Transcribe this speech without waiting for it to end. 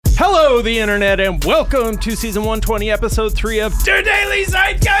Hello, the internet, and welcome to season 120, episode 3 of The Daily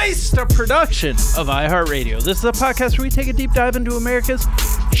Zeitgeist, a production of iHeartRadio. This is a podcast where we take a deep dive into America's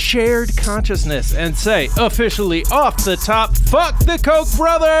shared consciousness and say, officially off the top, fuck the Koch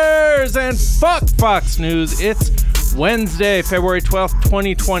brothers and fuck Fox News. It's Wednesday, February 12th,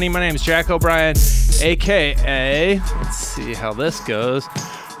 2020. My name is Jack O'Brien, a.k.a. Let's see how this goes.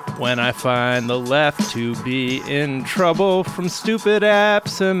 When I find the left to be in trouble from stupid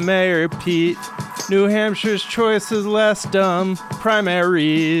apps and Mayor Pete, New Hampshire's choice is less dumb.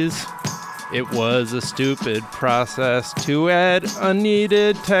 Primaries. It was a stupid process to add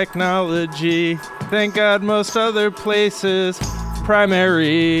unneeded technology. Thank God most other places.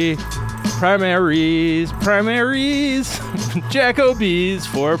 Primaries. Jack O'B's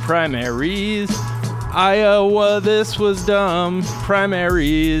for primaries. Iowa, this was dumb.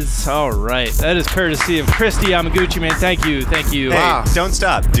 Primaries. All right. That is courtesy of Christy Yamaguchi, man. Thank you. Hey, Wow. Don't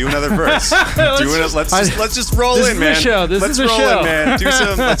stop. Do another verse. Let's just roll in, man. This is a show. Let's roll in, man. Do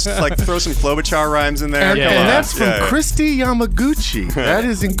some. Let's throw some Klobuchar rhymes in there. And that's from Christy Yamaguchi. That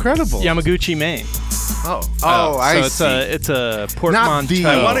is incredible. Yamaguchi, Maine. I see. It's a portmanteau.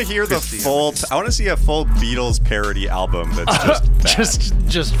 I want to hear the full. I want to see a full Beatles parody album that's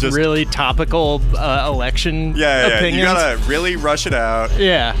just that. Really topical election opinions. You gotta really rush it out.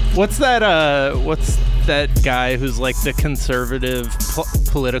 Yeah. What's that guy who's like the conservative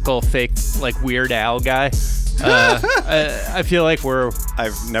political fake like Weird Al guy? I feel like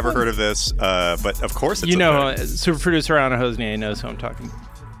I've never heard of this, but of course it's super producer Anna Hosnier knows who I'm talking about.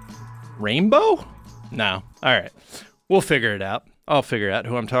 Rainbow? No. All right. We'll figure it out. I'll figure out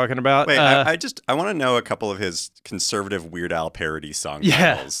who I'm talking about. Wait, I want to know a couple of his conservative Weird Al parody song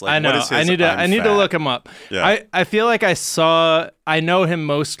titles. I know. I need to look him up. Yeah. I feel like I know him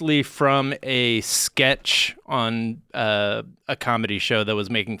mostly from a sketch on a comedy show that was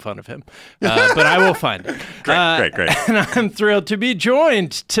making fun of him. But I will find it. Great. And I'm thrilled to be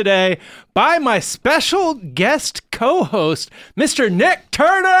joined today by my special guest co-host, Mr. Nick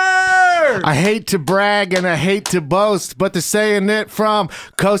Turner. I hate to brag and I hate to boast, but to saying it from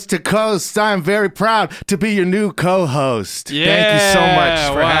coast to coast, I'm very proud to be your new co-host. Yeah. Thank you so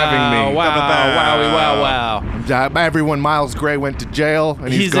much for having me. Wow. Everyone, Miles Gray went to jail,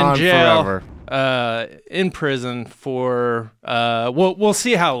 and he's gone in jail, forever. In prison for we'll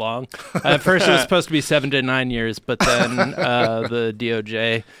see how long. At first it was supposed to be 7 to 9 years, but then the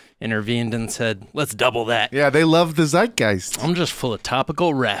DOJ intervened and said, let's double that. Yeah, they love the zeitgeist. I'm just full of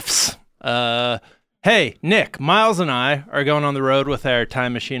topical refs. Hey, Nick, Miles and I are going on the road with our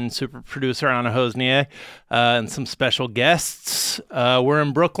time machine and super producer Anna Hosnier and some special guests. We're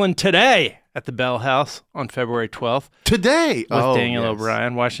in Brooklyn today at the Bell House on February 12th. Today! With Daniel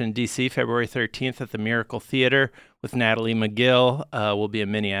O'Brien. Washington, D.C., February 13th at the Miracle Theater with Natalie McGill. We'll be in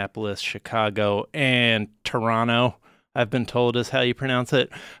Minneapolis, Chicago, and Toronto, I've been told is how you pronounce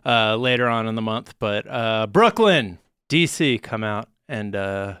it, later on in the month. But Brooklyn, D.C., come out and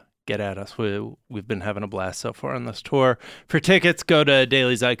get at us. We've been having a blast so far on this tour. For tickets, go to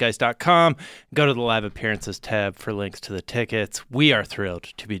dailyzeitgeist.com. Go to the live appearances tab for links to the tickets. We are thrilled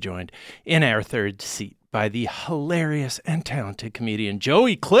to be joined in our third seat by the hilarious and talented comedian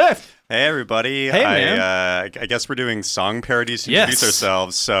Joey Cliff. Hey, everybody. Hey, man. I guess we're doing song parodies to introduce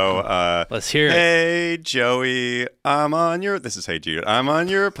ourselves. So let's hear it. Hey, Joey, this is Hey Jude. I'm on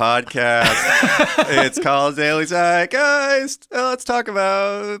your podcast. It's called Daily Zeitgeist. Let's talk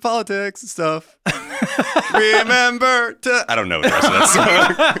about politics and stuff. Remember to... I don't know what the rest of that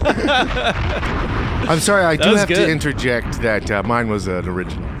song. I'm sorry, I do have good. to interject that mine was an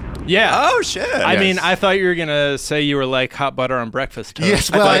original. Yeah. Oh, shit. I mean, I thought you were going to say you were like hot butter on breakfast toast.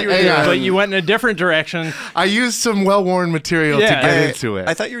 Yes, well, but you went in a different direction. I used some well-worn material to get into it.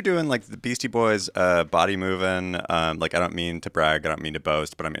 I thought you were doing like the Beastie Boys body moving. Like, I don't mean to brag, I don't mean to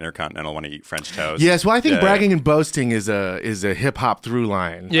boast, but I'm intercontinental, want to eat French toast. Yes, well, I think bragging and boasting is a hip-hop through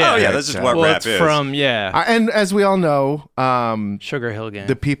line. Yeah. Oh, yeah, this is what rap is. And as we all know, Sugar Hill Gang.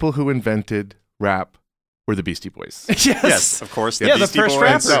 The people who invented rap were the Beastie Boys. Yes, of course. The Beastie first Boys.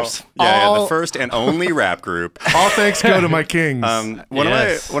 Rappers. The first and only rap group. All thanks go to my kings. One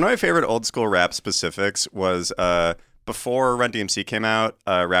of my favorite old school rap specifics was before Run DMC came out,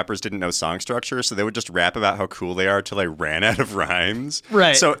 rappers didn't know song structure, so they would just rap about how cool they are till they ran out of rhymes.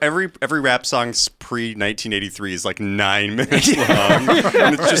 Right. So every rap song pre-1983 is like 9 minutes long.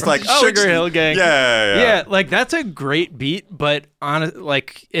 And it's just like Sugar Hill Gang. Yeah. Like that's a great beat, but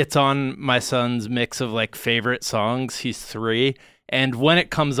it's on my son's mix of like favorite songs. He's 3. And when it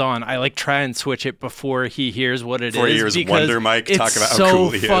comes on, I like try and switch it before he hears what it is. Before he hears because Wonder Mike talk about how cool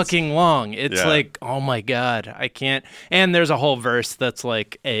he is. It's so fucking long. It's like, oh my God, I can't. And there's a whole verse that's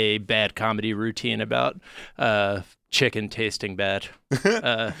like a bad comedy routine about chicken tasting bad.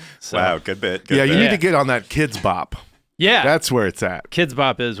 Wow, good bit. You need to get on that Kids Bop. Yeah, that's where it's at. Kids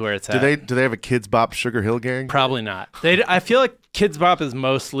Bop is where it's at. Do they have a Kids Bop Sugar Hill Gang? Probably not. I feel like Kids Bop is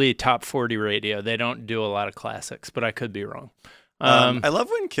mostly top 40 radio. They don't do a lot of classics, but I could be wrong. I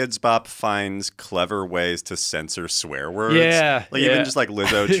love when Kids Bop finds clever ways to censor swear words. Yeah, even just like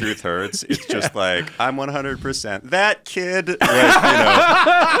Lizzo, Truth Hurts. It's just like, I'm 100% that kid.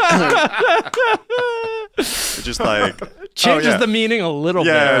 It's just like changes the meaning a little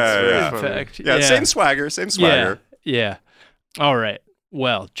bit. In fact, same swagger. Yeah. All right.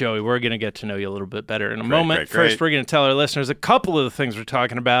 Well, Joey, we're going to get to know you a little bit better in a moment. Great. First, we're going to tell our listeners a couple of the things we're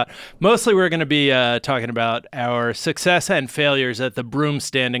talking about. Mostly, we're going to be talking about our success and failures at the Brooms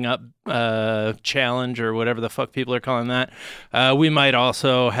Standing Up Challenge, or whatever the fuck people are calling that. We might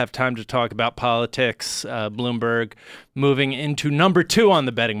also have time to talk about politics, Bloomberg moving into number 2 on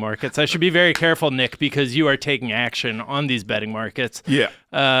the betting markets. I should be very careful, Nick, because you are taking action on these betting markets. Yeah.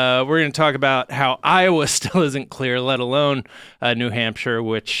 We're going to talk about how Iowa still isn't clear, let alone New Hampshire,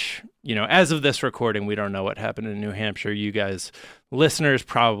 which, as of this recording, we don't know what happened in New Hampshire. You guys, listeners,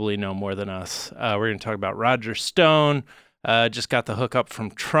 probably know more than us. We're going to talk about Roger Stone. Just got the hookup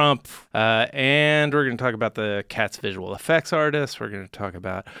from Trump. And we're going to talk about the Cat's visual effects artist. We're going to talk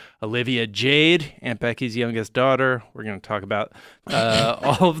about Olivia Jade, Aunt Becky's youngest daughter. We're going to talk about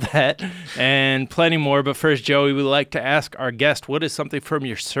all of that and plenty more. But first, Joey, we'd like to ask our guest, what is something from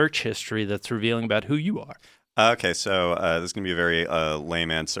your search history that's revealing about who you are? Okay, so this is going to be a very lame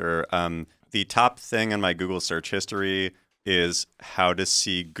answer. The top thing in my Google search history is how to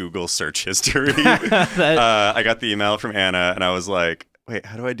see Google search history. I got the email from Anna, and I was like, wait,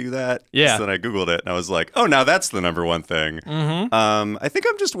 how do I do that? Yeah. So then I Googled it, and I was like, oh, now that's the number one thing. Mm-hmm. I think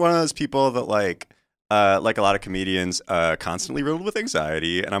I'm just one of those people that like a lot of comedians, constantly riddled with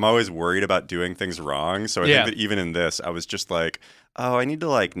anxiety, and I'm always worried about doing things wrong. So I think that even in this, I was just like, oh, I need to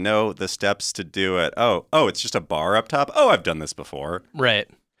like know the steps to do it. Oh, it's just a bar up top. Oh, I've done this before. Right.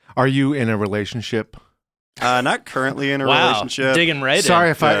 Are you in a relationship? Not currently in a relationship. Digging right Sorry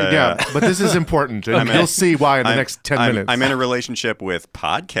in. if I, but this is important. And you'll see why in the next 10 minutes. I'm in a relationship with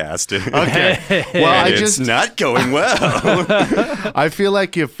podcasting. Okay. Well, it's not going well. I feel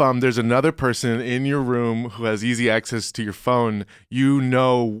like if there's another person in your room who has easy access to your phone, you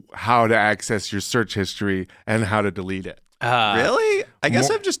know how to access your search history and how to delete it. Really? I guess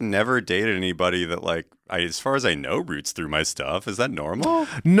I've just never dated anybody that, like, as far as I know, roots through my stuff. Is that normal?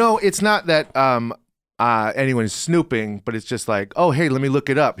 No, it's not that anyone's snooping, but it's just like, oh, hey, let me look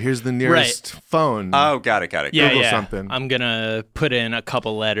it up. Here's the nearest phone. Oh, got it. Yeah, Google something. I'm going to put in a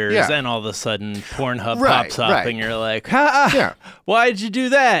couple letters, and all of a sudden Pornhub pops up, and you're like, why'd you do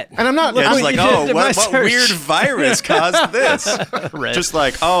that? And I'm not just like, what weird virus caused this? Right. Just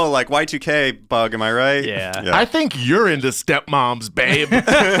like, like Y2K bug, am I right? Yeah. I think you're into stepmoms, babe.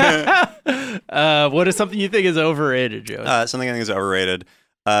 What is something you think is overrated, Joe? Something I think is overrated.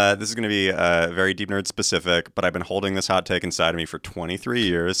 This is going to be very deep nerd specific, but I've been holding this hot take inside of me for 23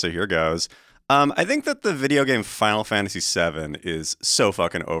 years, so here goes. I think that the video game Final Fantasy VII is so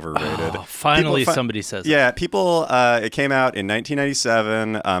fucking overrated. Oh, finally somebody says it. People, it came out in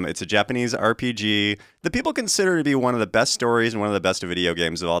 1997. It's a Japanese RPG that people consider to be one of the best stories and one of the best video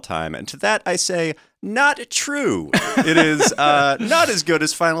games of all time. And to that, I say, not true. It is not as good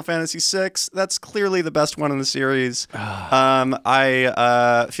as Final Fantasy VI. That's clearly the best one in the series.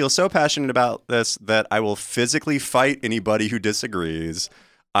 I feel so passionate about this that I will physically fight anybody who disagrees.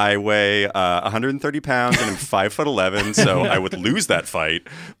 I weigh 130 pounds and I'm 5'11", so I would lose that fight.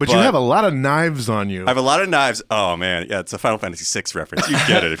 But you have a lot of knives on you. I have a lot of knives. Oh, man. Yeah, it's a Final Fantasy VI reference. You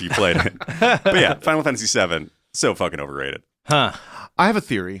get it if you played it. But yeah, Final Fantasy VII, so fucking overrated. Huh. I have a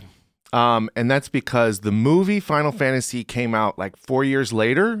theory. And that's because the movie Final Fantasy came out like 4 years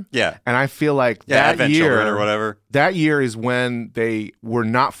later. Yeah. And I feel like that year or whatever. That year is when they were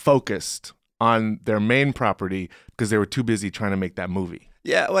not focused on their main property because they were too busy trying to make that movie.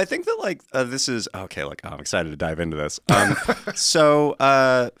 Yeah, well, I think that like this is okay. Like, I'm excited to dive into this. So,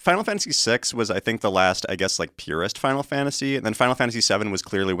 Final Fantasy VI was, I think, the last, I guess, like purist Final Fantasy, and then Final Fantasy VII was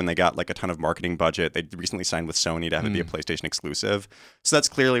clearly when they got like a ton of marketing budget. They recently signed with Sony to have it be a PlayStation exclusive. So that's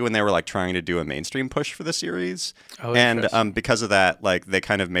clearly when they were like trying to do a mainstream push for the series. Oh, and because of that, like they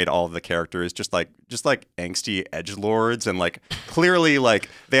kind of made all of the characters just like angsty edgelords, and like clearly like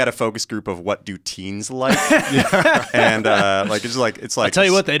they had a focus group of what do teens like. And it's like I'll tell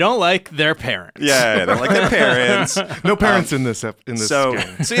you what they don't like, their parents. Yeah, they don't like their parents. No parents in this game. So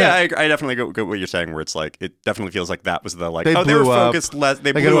yeah, I definitely get what you're saying. Where it's like it definitely feels like that was the like they were blew up. focused less.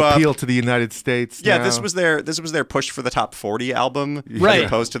 They got blew to up. appeal to the United States. Yeah, now. this was their push for the top 40 album, Right. as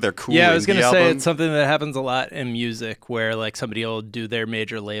opposed to their cool. Yeah, I was gonna indie say album. it's something that happens a lot in music, where like somebody will do their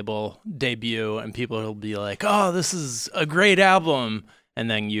major label debut, and people will be like, "Oh, this is a great album," and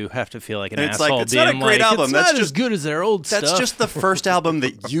then you have to feel like an And it's asshole like, it's being not a great like, album. "It's That's not as just- good as their old stuff." That's just the first album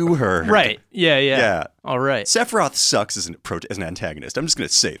that you heard. right. Yeah. Yeah. All right. Sephiroth sucks as an antagonist. I'm just gonna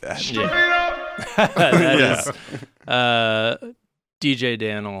say that. Yeah. That is. DJ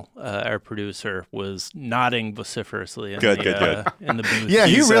Daniel, our producer, was nodding vociferously in Good. in the booth. Yeah,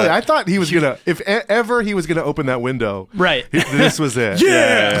 He's, I thought he was gonna. If ever he was gonna open that window, Right. this was it.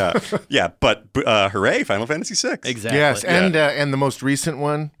 Yeah. But hooray, Final Fantasy VI. Exactly. Yes, and the most recent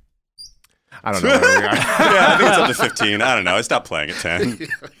one. I don't know where we are. Yeah, I think it's up to 15. I don't know. I stopped playing at 10.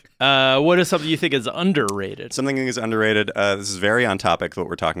 What is something you think is underrated? Something that is underrated. This is very on topic to what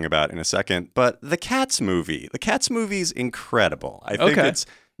we're talking about in a second. But the Cats movie. The Cats movie is incredible. I think Okay. it's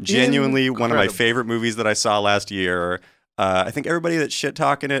genuinely one of my Incredible. favorite movies that I saw last year. I think everybody that's shit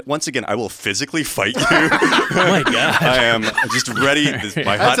talking it. Once again, I will physically fight you. Oh my god. I am just ready.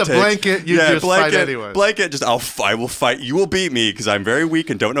 My hot That's a takes. blanket. You just fight anyone. Blanket. Just I will fight. You will beat me because I'm very weak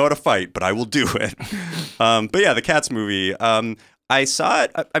and don't know how to fight, but I will do it. But yeah, the Cats movie. I saw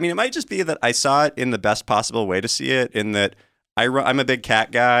it. I mean, it might just be that I saw it in the best possible way to see it. In that I'm a big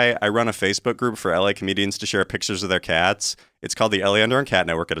cat guy. I run a Facebook group for LA comedians to share pictures of their cats. It's called the LA Underground Cat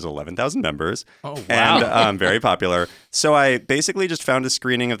Network. It has 11,000 members. Oh, wow. And very popular. So I basically just found a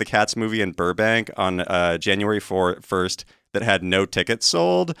screening of the Cats movie in Burbank on January 1st that had no tickets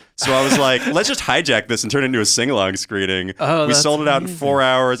sold. So I was like, let's just hijack this and turn it into a sing-along screening. Oh, we that's sold it out in amazing. 4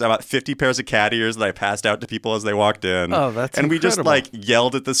 hours. About 50 pairs of cat ears that I passed out to people as they walked in. Oh, that's And we just incredible. like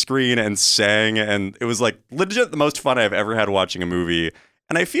yelled at the screen and sang. And it was like legit the most fun I've ever had watching a movie.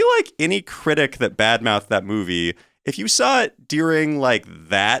 And I feel like any critic that badmouthed that movie, if you saw it during like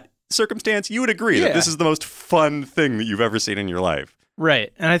that circumstance, you would agree Yeah. that this is the most fun thing that you've ever seen in your life.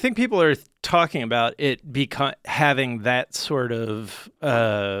 Right. And I think people are talking about it having that sort of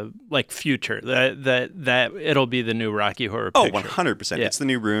like future, that it'll be the new Rocky Horror Oh, Picture. 100%. Yeah. It's the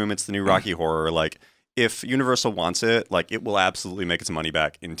new Room. It's the new Rocky Horror. Like, if Universal wants it, like, it will absolutely make its money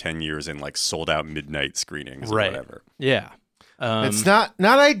back in 10 years in, like, sold-out midnight screenings or Right. whatever. Yeah. It's not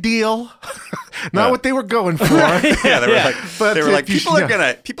ideal. Not No. what they were going for. Yeah, they were like, But they were like, if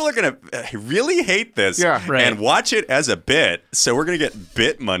you- people are gonna really hate this, Yeah. Right. and watch it as a bit. So we're gonna get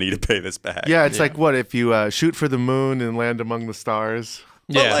bit money to pay this back. Yeah, it's like what if you shoot for the moon and land among the stars?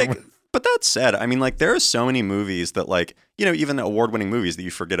 But Yeah. but that said, I mean, like, there are so many movies that, like, you know, even award-winning movies that you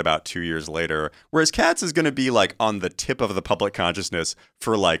forget about 2 years later. Whereas Cats is gonna be like on the tip of the public consciousness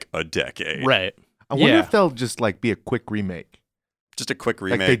for like a decade. Right. I wonder Yeah. if they'll just like be a quick remake. Just a quick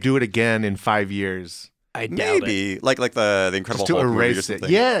remake. Like they do it again in 5 years. I doubt it. Maybe like the Incredible Just to Hulk movie or erase it.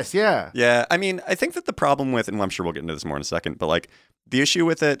 something. Yes, yeah. Yeah, I mean, I think that the problem with, and I'm sure we'll get into this more in a second, but like the issue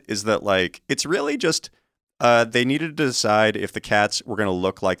with it is that like it's really just they needed to decide if the Cats were going to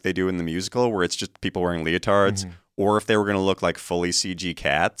look like they do in the musical, where it's just people wearing leotards, or if they were going to look like fully CG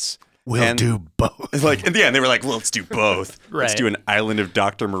cats. We'll And- do both. Like in the end, they were like, "Well, let's do both. Let's Right. do an Island of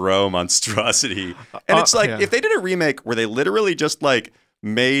Dr. Moreau monstrosity." And it's like yeah. if they did a remake where they literally just like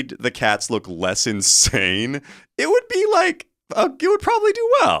made the Cats look less insane, it would be like it would probably do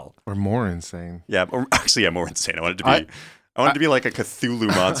well. Or more insane. Yeah, or actually, yeah, more insane. I want it to be like a Cthulhu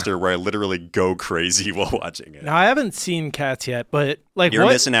monster where I literally go crazy while watching it. Now, I haven't seen Cats yet, but like You're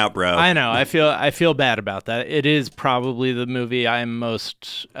what? missing out, bro. I know. I feel bad about that. It is probably the movie I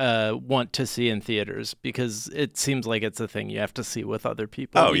most want to see in theaters because it seems like it's a thing you have to see with other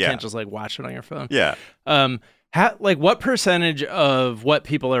people. Oh, You yeah. can't just like watch it on your phone. Yeah. Like what percentage of what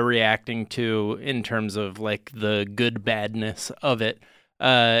people are reacting to in terms of like the good badness of it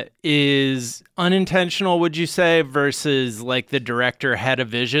is unintentional, would you say, versus like the director had a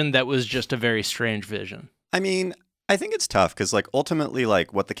vision that was just a very strange vision? I mean, I think it's tough because, like, ultimately,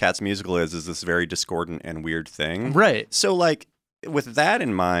 like, what the Cats musical is this very discordant and weird thing. Right. So, like, with that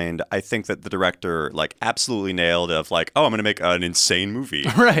in mind, I think that the director, like, absolutely nailed of, like, oh, I'm going to make an insane movie.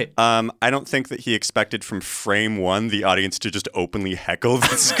 Right. I don't think that he expected from frame one the audience to just openly heckle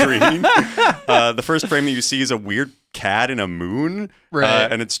the screen. The first frame that you see is a weird cat in a moon. Right.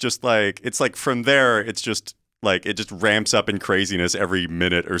 And it's just like, from there, it's just like, it just ramps up in craziness every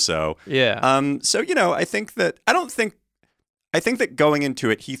minute or so. Yeah. So, you know, I think that, I think that going into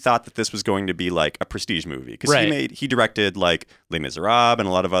it, he thought that this was going to be like a prestige movie because Right. he directed like Les Miserables and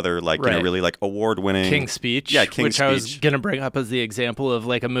a lot of other like you know Right. really like award-winning King's Speech, Yeah, King's which I was Speech. going to bring up as the example of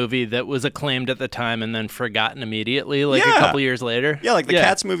like a movie that was acclaimed at the time and then forgotten immediately, like a Yeah. couple years later. Yeah, like the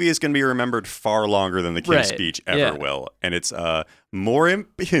Cats movie is going to be remembered far longer than the King's Right. Speech ever Yeah. will, and it's a more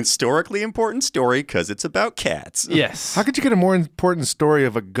historically important story because it's about cats. Yes. How could you get a more important story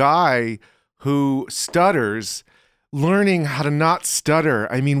of a guy who stutters learning how to not stutter?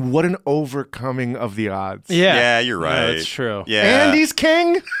 I mean, what an overcoming of the odds. Yeah. Yeah, you're right. No, that's true. Yeah, And he's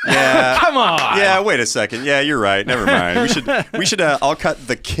king? yeah. Come on. Yeah, wait a second. Yeah, you're right. Never mind. We should. I'll cut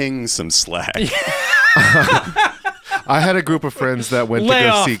the king some slack. I had a group of friends that went Lay to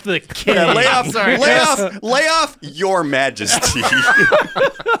go off see. the king. Yeah, lay off, Sorry. lay off, Your Majesty.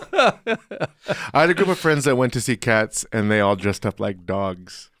 I had a group of friends that went to see Cats, and they all dressed up like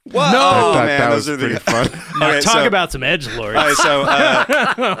dogs. What? No! Oh, That- man, that those was are the. pretty fun. Now, Okay, talk so- about some edgelords. All right, so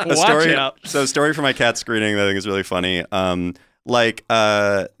a Watch story. out. So a story for my cat screening that I think is really funny. There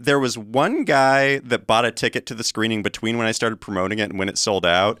was one guy that bought a ticket to the screening between when I started promoting it and when it sold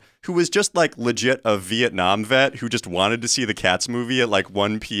out, who was just like legit a Vietnam vet who just wanted to see the Cats movie at like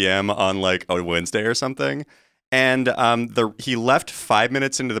 1 p.m. on like a Wednesday or something. And he left 5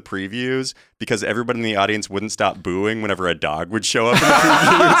 minutes into the previews because everybody in the audience wouldn't stop booing whenever a dog would show up in the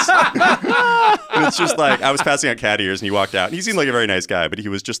previews. And it's just like, I was passing out cat ears and he walked out. And he seemed like a very nice guy, but he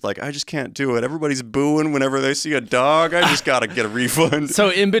was just like, I just can't do it. Everybody's booing whenever they see a dog. I just got to get a refund. So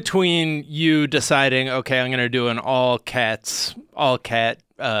in between you deciding, okay, I'm going to do an all cat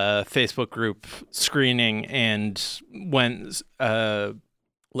Facebook group screening, and when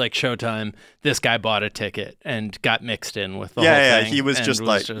like Showtime, this guy bought a ticket and got mixed in with the whole thing. He was just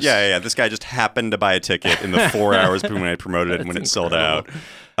like, this guy just happened to buy a ticket in the 4 hours between when I promoted it and when it sold out.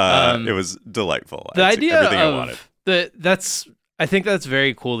 It was delightful. The idea everything I wanted. I think that's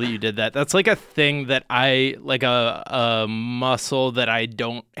very cool that you did that. That's like a thing that I like a muscle that I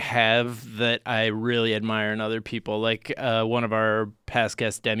don't have that I really admire in other people. Like one of our past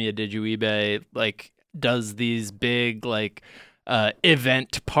guests, Demia Dijuibe, like does these big like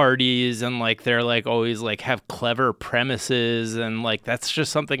event parties, and like they're like always like have clever premises, and like that's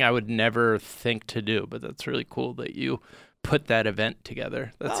just something I would never think to do. But that's really cool that you put that event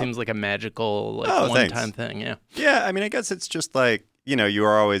together. That seems like a magical like one-time thing. Yeah, I mean, I guess it's just like, you know, you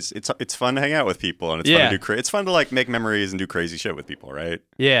are always it's fun to hang out with people, and it's fun to do it's fun to like make memories and do crazy shit with people, right?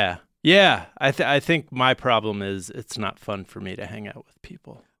 Yeah. I think my problem is it's not fun for me to hang out with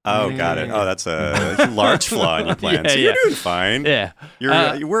people. Oh, got it. Oh, that's a large flaw in your plan. So you're doing fine. Yeah.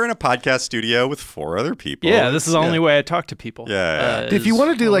 We're in a podcast studio with 4 other people. Yeah, this is the only way I talk to people. Yeah. If you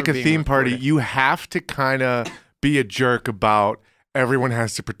want to do like a being theme party, recorded. you have to kind of be a jerk about everyone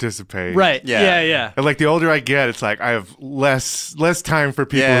has to participate. Right. Yeah. Yeah. And like the older I get, it's like I have less time for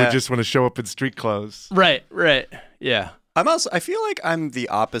people Yeah. who just want to show up in street clothes. Right. Yeah. I feel like I'm the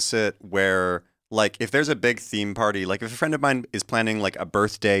opposite, where like if there's a big theme party, like if a friend of mine is planning like a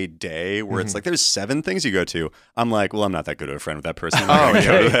birthday day where it's like there's 7 things you go to, I'm like, well, I'm not that good of a friend with that person. Oh,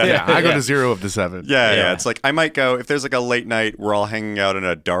 go to that. yeah. I go to 0 of the 7. Yeah. It's like I might go if there's like a late night, we're all hanging out in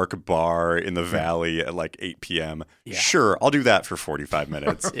a dark bar in the valley at like 8 p.m. Yeah. Sure, I'll do that for 45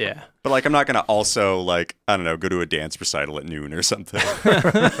 minutes. Yeah. But like I'm not gonna also like, I don't know, go to a dance recital at noon or something.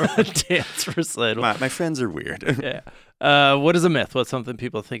 Dance recital. My friends are weird. Yeah. What is a myth? What's something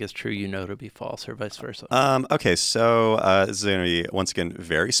people think is true you know to be false, or vice versa? Okay, so this is going to be, once again,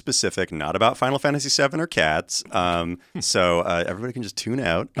 very specific, not about Final Fantasy VII or cats. So everybody can just tune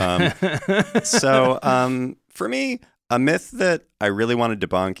out. For me, a myth that I really want to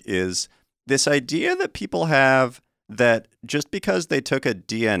debunk is this idea that people have that just because they took a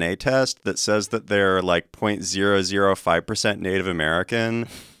DNA test that says that they're like 0.005% Native American,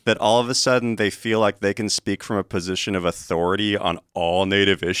 that all of a sudden they feel like they can speak from a position of authority on all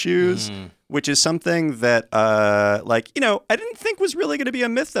Native issues, which is something that, I didn't think was really going to be a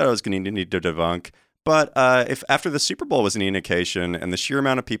myth that I was going to need to debunk. But if after the Super Bowl was an indication, and the sheer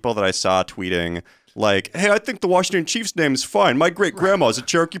amount of people that I saw tweeting like, hey, I think the Washington Chiefs name is fine. My great grandma is a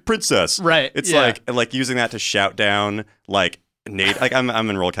Cherokee princess. Right. It's yeah. like using that to shout down like native. Like I'm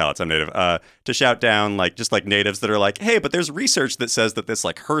in rural Cowlitz. I'm native. To shout down like just like natives that are like, hey, but there's research that says that this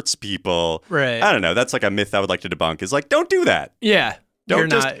like hurts people. Right. I don't know. That's like a myth I would like to debunk. Is like, don't do that. Yeah.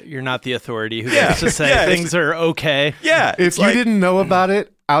 Don't You're not the authority who Yeah. gets to say Yeah, things are okay. Yeah. If you didn't know about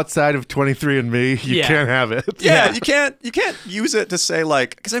it outside of 23andMe, you Yeah. can't have it. Yeah, you can't use it to say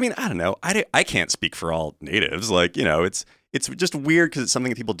like, because I mean, I don't know, I can't speak for all natives. Like, you know, it's just weird because it's something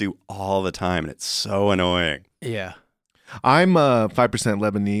that people do all the time, and it's so annoying. Yeah. I'm 5%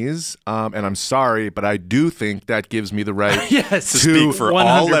 Lebanese, and I'm sorry, but I do think that gives me the right Yes. To speak for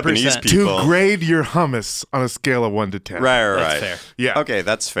all 100%. Lebanese people. to grade your hummus on a scale of 1 to 10. Right. That's fair. Yeah. Okay,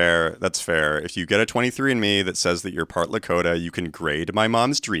 that's fair. That's fair. If you get a 23andMe that says that you're part Lakota, you can grade my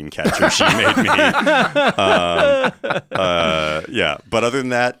mom's dream catcher she made me. Yeah, but other than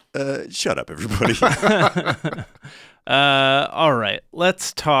that, shut up, everybody. All right.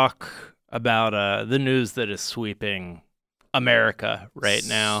 Let's talk about the news that is sweeping America right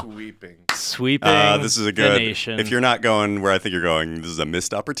now. Sweeping This is a the good. nation. If you're not going where I think you're going, this is a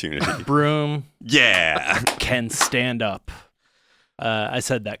missed opportunity. Broom Yeah. can stand up. I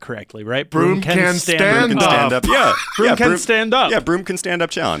said that correctly, right? Broom can stand Broom can stand up. Yeah. Broom yeah, can stand up. Yeah, broom can stand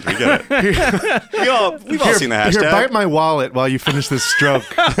up challenge. We get it. We've all seen the hashtag. Here, bite my wallet while you finish this stroke.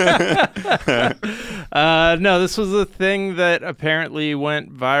 No, this was a thing that apparently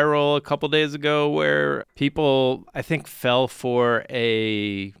went viral a couple days ago where people, I think, fell for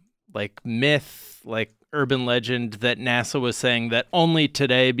a myth, urban legend that NASA was saying that only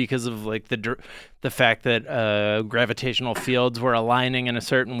today, because of the fact that gravitational fields were aligning in a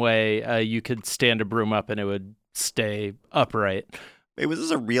certain way, you could stand a broom up and it would stay upright. Wait, was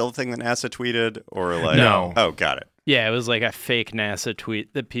this a real thing that NASA tweeted or No. Oh, got it. Yeah, it was like a fake NASA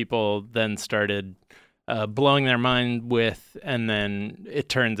tweet that people then started blowing their mind with, and then it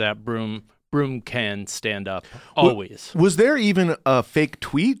turns out broom can stand up always. Was there even a fake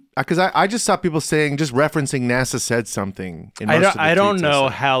tweet? Because I just saw people saying, just referencing NASA said something. In most of the I don't tweets know saw.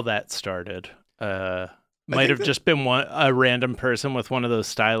 how that started. Might have that- just been a random person with one of those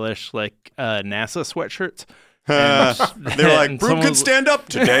stylish NASA sweatshirts. They were like, and broom someone can was- stand up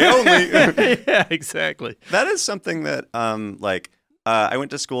today only. Yeah, exactly. That is something that, I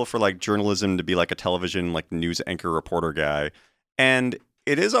went to school for journalism to be a television news anchor reporter guy, and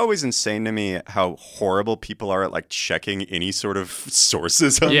it is always insane to me how horrible people are at checking any sort of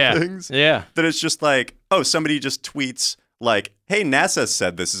sources on things. Yeah. That it's just somebody just tweets hey, NASA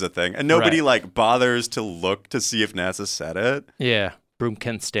said this is a thing, and nobody bothers to look to see if NASA said it. Yeah. Broom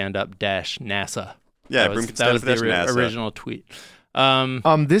can stand up -NASA. Yeah, That broom was, can that stand was up the -NASA. original tweet.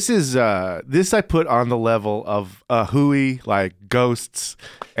 This I put on the level of hooey, ghosts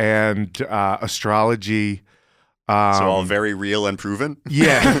and astrology. So all very real and proven.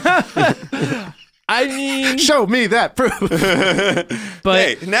 Yeah. I mean, Show me that proof. but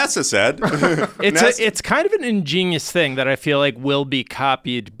Hey, NASA said. it's kind of an ingenious thing that I feel like will be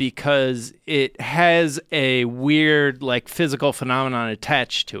copied because it has a weird physical phenomenon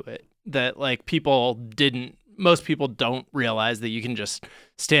attached to it that most people don't realize that you can just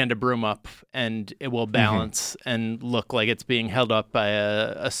stand a broom up and it will balance and look like it's being held up by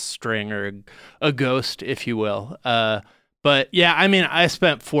a string or a ghost, if you will. But yeah, I mean, I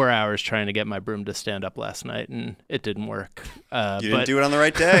spent 4 hours trying to get my broom to stand up last night, and it didn't work. You didn't do it on the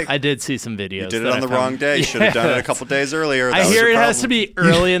right day. I did see some videos. You did it that on I the found. wrong day. You should have done it a couple days earlier. I That was hear your it has to problem. be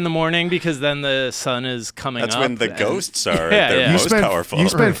early in the morning because then the sun is coming That's up. when the and- ghosts are Yeah, they're yeah. most powerful. You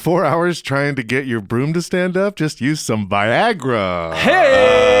spent 4 hours trying to get your broom to stand up? Just use some Viagra.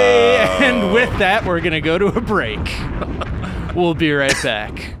 Hey! And with that, we're going to go to a break. We'll be right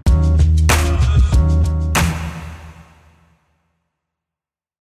back.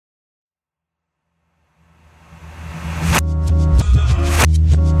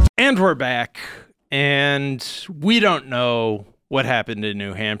 And we're back. And we don't know what happened in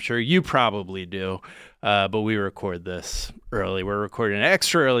New Hampshire. You probably do. But we record this early. We're recording it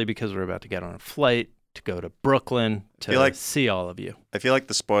extra early because we're about to get on a flight to go to Brooklyn to see all of you. I feel like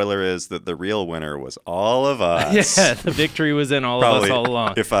the spoiler is that the real winner was all of us. Yeah, the victory was in all Probably, of us all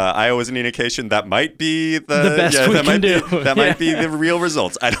along. If Iowa was an indication, that might be the best we that can might do. That might be the real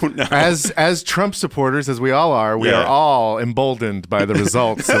results. I don't know. As Trump supporters, as we all are, we Yeah. are all emboldened by the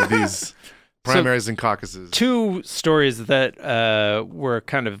results of these primaries and caucuses. Two stories that were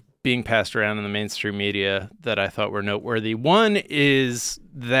kind of being passed around in the mainstream media that I thought were noteworthy. One is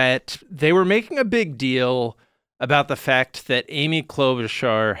that they were making a big deal about the fact that Amy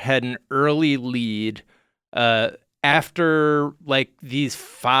Klobuchar had an early lead after these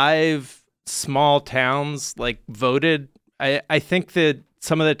 5 small towns voted. I think that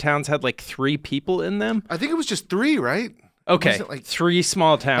some of the towns had 3 people in them. I think it was just 3, right? Okay, Was it 3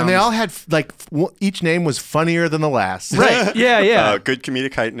 small towns. And they all had each name was funnier than the last. right. Yeah. Good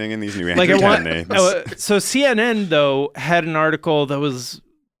comedic heightening in these New Like Hampshire town names. So CNN though had an article that was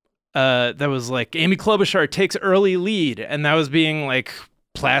Amy Klobuchar takes early lead, and that was being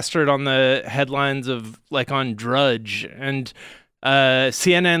plastered on the headlines of on Drudge, and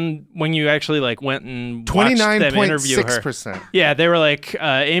CNN, when you actually like went and watched them interview her, 29.6%. yeah, they were like,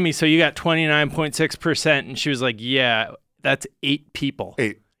 Amy, so you got 29.6%, and she was like, yeah, that's 8 people.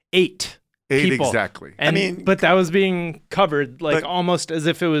 8 people. Exactly. And, but that was being covered like almost as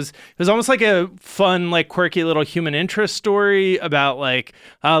if it was almost like a fun, like quirky little human interest story about like,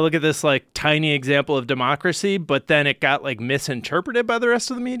 look at this like tiny example of democracy, but then it got like misinterpreted by the rest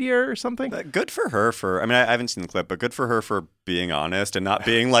of the media or something. Good for her I mean, I haven't seen the clip, but good for her for being honest and not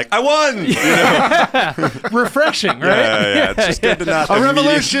being like, I won! Refreshing, right? Yeah. It's just good to not... A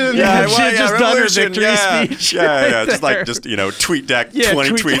revolution! Yeah, she had just done her victory speech. Yeah. Just tweet deck 20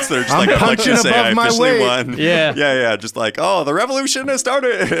 tweets that are just like, punching say I above my officially weight. won. Yeah. Just like, oh, the revolution has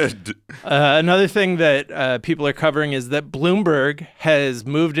started. Another thing that people are covering is that Bloomberg has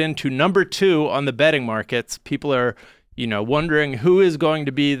moved into number 2 on the betting markets. People are, wondering who is going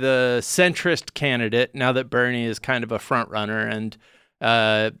to be the centrist candidate now that Bernie is kind of a front runner, and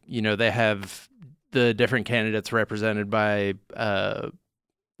they have the different candidates represented by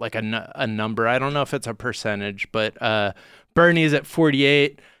like a number. I don't know if it's a percentage, but Bernie's at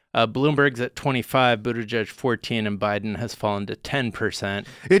 48. Bloomberg's at 25, Buttigieg 14, and Biden has fallen to 10%.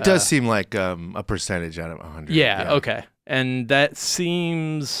 It does seem like a percentage out of 100. Yeah, okay. And that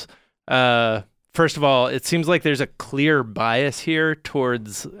seems, first of all, it seems like there's a clear bias here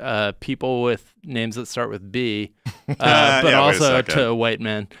towards people with names that start with B, but also to white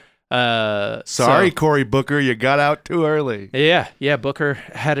men. Sorry, Cory Booker, you got out too early. Yeah, Booker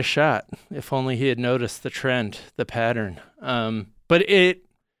had a shot. If only he had noticed the trend, the pattern. But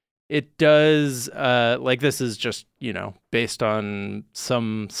it does, this is just, based on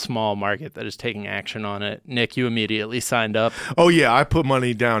some small market that is taking action on it. Nick, you immediately signed up. Oh, yeah, I put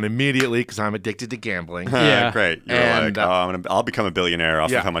money down immediately because I'm addicted to gambling. Yeah. Great. You're like, I'll become a billionaire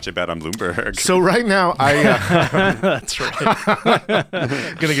off of how much I bet on Bloomberg. So right now, That's right.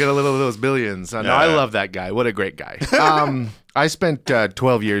 Gonna get a little of those billions. No, I love that guy. What a great guy. I spent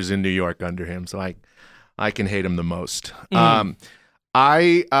 12 years in New York under him, so I can hate him the most.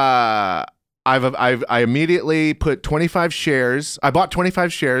 I immediately put 25 shares. I bought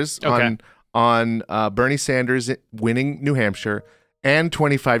 25 shares on Bernie Sanders winning New Hampshire and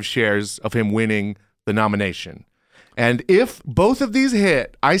 25 shares of him winning the nomination. And if both of these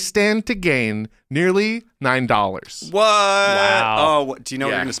hit, I stand to gain nearly $9. What? Wow. Oh, do you know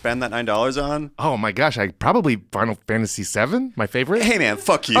what you're going to spend that $9 on? Oh my gosh, I probably Final Fantasy VII, my favorite. Hey man,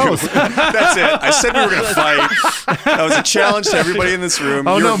 fuck you. That's it. I said we were going to fight. That was a challenge to everybody in this room.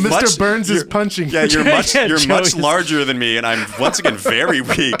 Oh no, Mr. Burns is punching. Yeah, you're much larger than me, and I'm once again very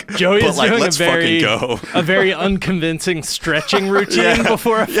weak. Joey is doing let's fucking go. A very unconvincing stretching routine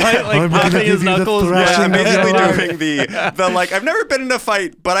before a fight, like I'm popping his knuckles. I'm basically doing the like, I've never been in a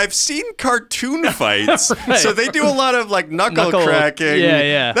fight, but I've seen cartoon fights. Right. So they do a lot of like knuckle cracking.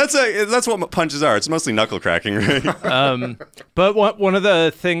 Yeah. That's what punches are. It's mostly knuckle cracking, right? But one of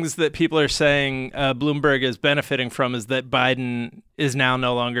the things that people are saying Bloomberg is benefiting from is that Biden is now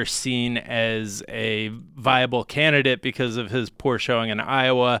no longer seen as a viable candidate because of his poor showing in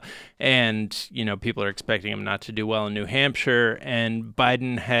Iowa, and people are expecting him not to do well in New Hampshire. And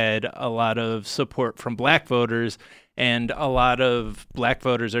Biden had a lot of support from black voters, and a lot of black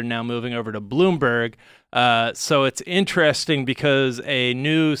voters are now moving over to Bloomberg. So it's interesting because a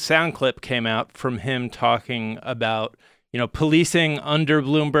new sound clip came out from him talking about, policing under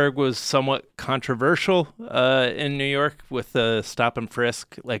Bloomberg was somewhat controversial in New York with the stop and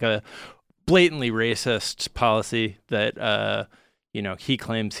frisk, like a blatantly racist policy that, he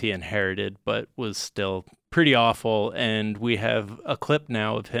claims he inherited, but was still pretty awful. And we have a clip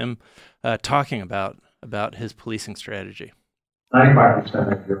now of him talking about his policing strategy.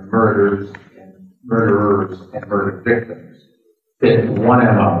 95% of your murderers and murder victims fit one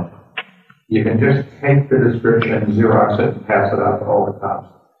MO. You can just take the description, Xerox it, and pass it out to all the cops.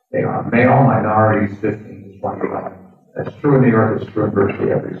 They are male, minorities, 15 to 25. That's true in New York. It's true in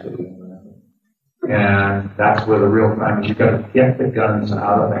virtually every city. And that's where the real crime is. You've got to get the guns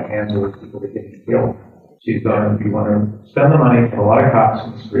out of the hands of the people that get killed. So you want to spend the money, have a lot of cops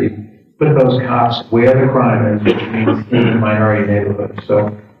in the street, put those cops where the crime is, which means in the minority neighborhoods.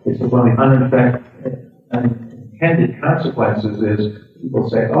 So it's one of the unintended consequences is people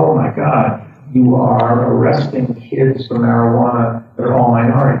say, oh my God, you are arresting kids for marijuana that are all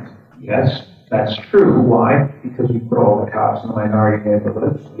minorities. Yes, that's true. Why? Because we put all the cops in the minority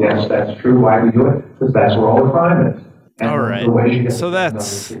neighborhoods. Yes, that's true. Why we do it? Because that's where all the crime is. And all right. So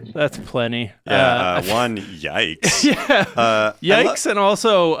that's plenty. Yeah. One, yikes. Yeah. Yikes. And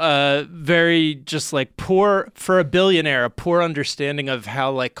also very just like poor, for a billionaire, a poor understanding of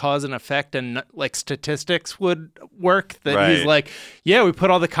how like cause and effect and like statistics would work that he's Right. like, yeah, we put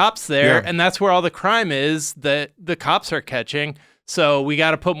all the cops there, Yeah. and that's where all the crime is that the cops are catching. So we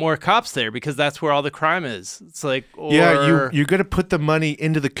got to put more cops there because that's where all the crime is. It's like, or, you're gonna put the money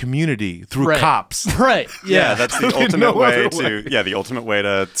into the community through Right. cops. right? Yeah, that's the ultimate no way other to the ultimate way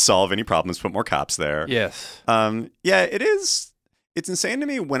to solve any problems. Put more cops there. yes. Yeah, it is. It's insane to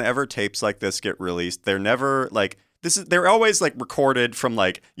me whenever tapes like this get released. They're never like they're always like recorded from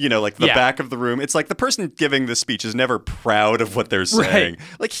like, like the Yeah. back of the room. It's like the person giving the speech is never proud of what they're saying.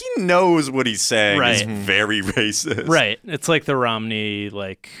 Like he knows what he's saying is Right. very racist. Right. It's like the Romney,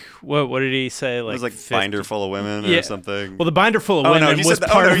 like, what did he say? It was like 50 binder full of women Yeah. or something. Well, the binder full of Oh women no, he was said that.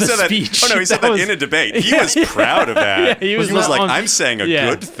 part Oh no, of he the said speech. that. Oh no, he said that was- in a debate. He Yeah. was proud of that. Yeah, he was like, on- I'm saying a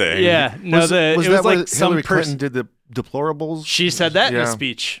yeah. good thing. Yeah. No, was it was that like what some Hillary person. Clinton did the deplorables? She said that in a Yeah.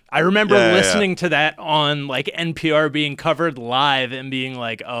 speech. I remember Yeah, yeah, yeah. listening to that on like NPR being covered live and being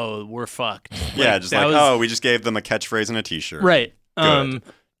like, "Oh, we're fucked." Yeah, Like, just that like, was- we just gave them a catchphrase and a T-shirt. right. Good.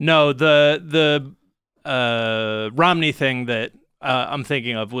 No, the Romney thing that I'm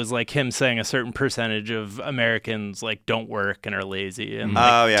thinking of was like him saying a certain percentage of Americans like don't work and are lazy and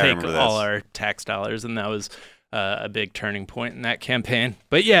like, Oh, yeah, I take remember all this. our tax dollars, and that was a big turning point in that campaign.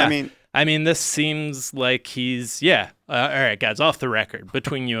 But yeah, I mean, this seems like he's all right, guys, off the record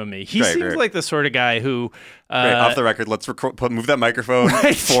between you and me, he Great, seems great. like the sort of guy who Great, off the record, let's move that microphone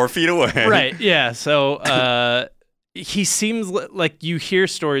Right. 4 feet away. right, yeah. So he seems like you hear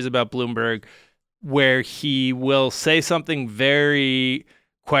stories about Bloomberg where he will say something very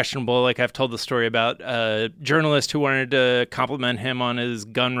questionable. Like I've told the story about a journalist who wanted to compliment him on his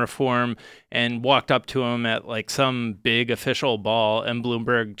gun reform and walked up to him at like some big official ball, and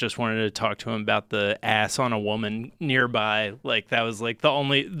Bloomberg just wanted to talk to him about the ass on a woman nearby. Like that was like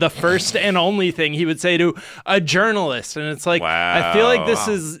the first and only thing he would say to a journalist. And it's like, I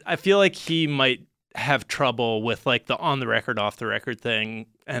feel like he might have trouble with like the on the record, off the record thing,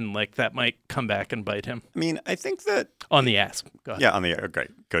 and like that might come back and bite him I mean, I think that on the ass. Go ahead. yeah, on the great,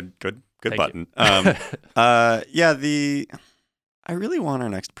 good Thank button. I really want our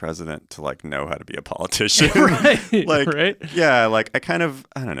next president to like know how to be a politician. right. Like, right. yeah, like I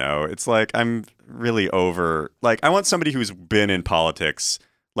don't know. It's like I'm really over. Like I want somebody who's been in politics.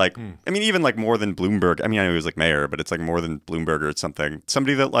 Like I mean, even like more than Bloomberg. I mean, I know he was like mayor, but it's like more than Bloomberg or something.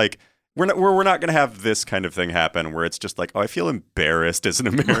 Somebody that like. We're not going to have this kind of thing happen where it's just like, oh, I feel embarrassed as an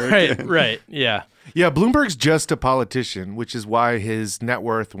American. Right. Yeah. Yeah, Bloomberg's just a politician, which is why his net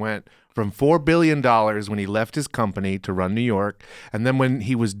worth went from $4 billion when he left his company to run New York. And then when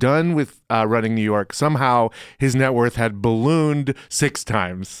he was done with running New York, somehow his net worth had ballooned 6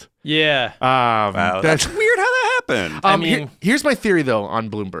 times. Yeah. Wow, that's weird how that happened. I mean- Here's my theory, though, on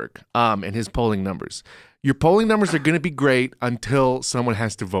Bloomberg and his polling numbers. Your polling numbers are going to be great until someone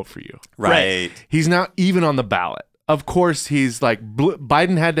has to vote for you. Right. He's not even on the ballot. Of course, he's like,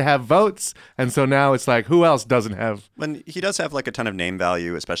 Biden had to have votes, and so now it's like, who else doesn't have? When he does have like a ton of name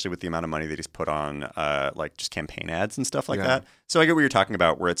value, especially with the amount of money that he's put on like just campaign ads and stuff like Yeah. that. So I get what you're talking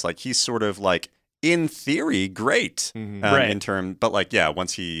about, where it's like he's sort of like in theory great Right. in term, but like yeah,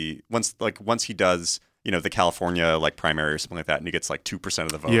 once he does the California like primary or something like that, and he gets like 2%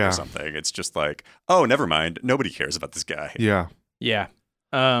 of the vote Yeah. or something, it's just like, oh, never mind, nobody cares about this guy. Yeah. Yeah.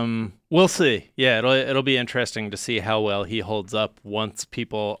 We'll see. Yeah, it'll be interesting to see how well he holds up once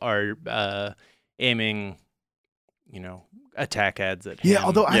people are aiming, attack ads at him. Yeah,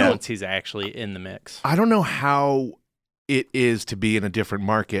 although once he's actually in the mix. I don't know how it is to be in a different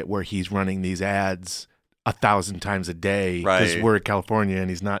market where he's running these ads 1,000 times a day because Right. we're in California and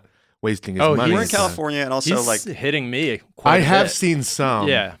he's not wasting his Oh, money. We're in He's, California, and also He's like hitting me quite I a have bit. seen some.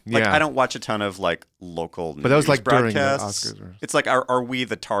 Yeah. I don't watch a ton of like local But that was, news like, during the broadcasts. Oscars or- It's like, are we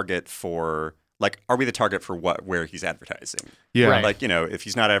the target for where he's advertising? Yeah. Right. Like, if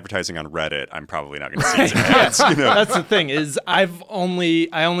he's not advertising on Reddit, I'm probably not going to see his ads. That's the thing is I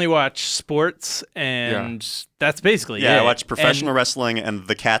only watch sports and that's basically Yeah, it. I watch professional wrestling and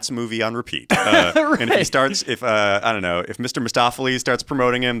the Cats movie on repeat. And if he starts, if Mr. Mistopheles starts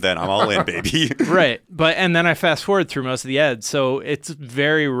promoting him, then I'm all in, baby. Right. And then I fast forward through most of the ads. So it's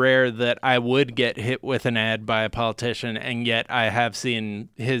very rare that I would get hit with an ad by a politician. And yet I have seen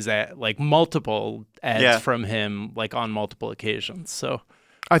his ad, like multiple ads from him, like on multiple occasions. So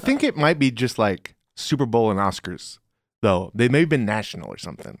I think it might be just like Super Bowl and Oscars, though. They may have been national or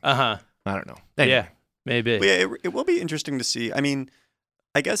something. I don't know. Anyway. yeah, maybe. But yeah, it will be interesting to see. I mean,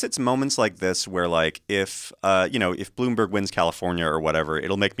 I guess it's moments like this where, like, if Bloomberg wins California or whatever,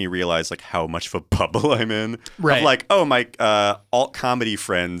 it'll make me realize like how much of a bubble I'm in. Right. Of like, oh, my alt comedy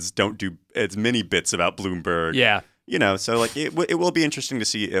friends don't do as many bits about Bloomberg. Yeah. So like it will be interesting to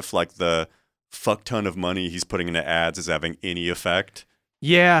see if like the fuck ton of money he's putting into ads is having any effect.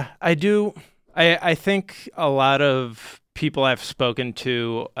 Yeah, I do. I think a lot of people I've spoken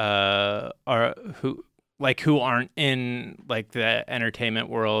to are who aren't in like the entertainment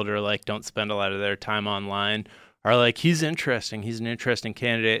world or like don't spend a lot of their time online are like, he's interesting. He's an interesting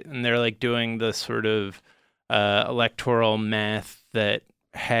candidate. And they're like doing the sort of electoral math that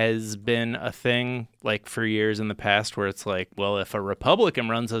has been a thing like for years in the past where it's like, well, if a Republican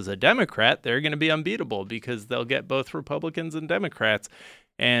runs as a Democrat, they're going to be unbeatable because they'll get both Republicans and Democrats.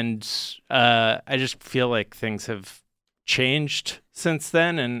 And I just feel like things have changed since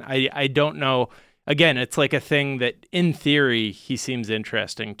then. And I don't know. Again, it's like a thing that in theory, he seems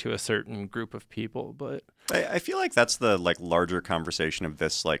interesting to a certain group of people, but I feel like that's the like larger conversation of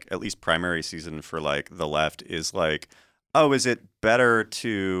this, like at least primary season for like the left is like, oh, is it better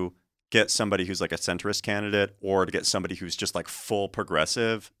to get somebody who's like a centrist candidate or to get somebody who's just like full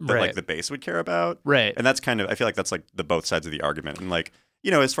progressive that like the base would care about? Right. And that's kind of, I feel like that's like the both sides of the argument. And like, you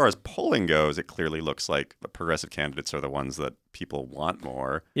know, as far as polling goes, it clearly looks like the progressive candidates are the ones that people want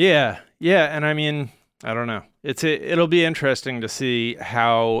more. Yeah. Yeah. And I mean, I don't know. It'll be interesting to see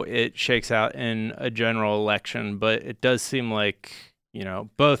how it shakes out in a general election, but it does seem like, you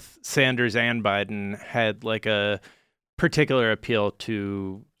know, both Sanders and Biden had like a particular appeal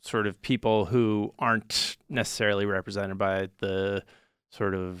to sort of people who aren't necessarily represented by the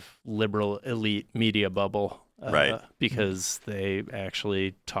sort of liberal elite media bubble. Right. Because they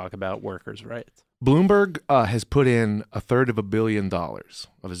actually talk about workers' rights. Bloomberg has put in $350 million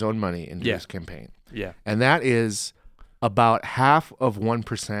of his own money into his campaign. Yeah. And that is about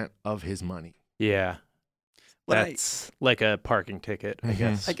 0.5% of his money. Yeah. That's like a parking ticket, I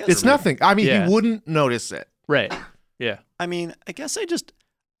guess. It's nothing. I mean, he wouldn't notice it. Right. Yeah. I mean, I guess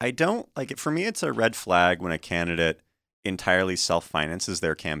I don't like it. For me, it's a red flag when a candidate entirely self-finances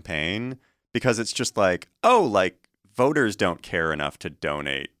their campaign. Because it's just like, oh, like voters don't care enough to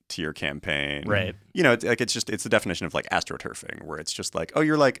donate to your campaign. Right. You know, it's the definition of like astroturfing, where it's just like, oh,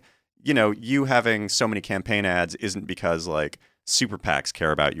 you're like, you know, you having so many campaign ads isn't because like super PACs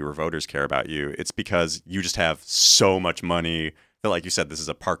care about you or voters care about you. It's because you just have so much money that, like you said, this is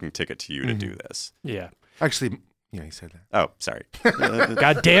a parking ticket to you to do this. Yeah. Actually, yeah, he said that. Oh, sorry.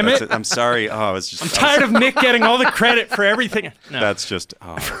 God damn it. I'm sorry. Oh, I was tired of Nick getting all the credit for everything. No. That's just,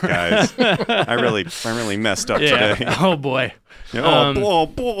 oh, guys, I really messed up today. Oh boy. Oh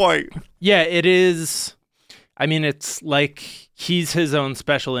boy. Yeah, it is. I mean, it's like he's his own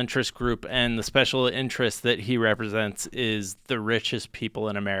special interest group, and the special interest that he represents is the richest people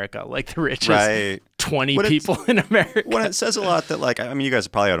in America, like the richest 20 people in America. When it says a lot that, like, I mean, you guys are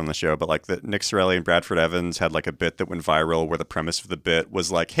probably out on the show, but like that Nick Sorelli and Bradford Evans had like a bit that went viral where the premise of the bit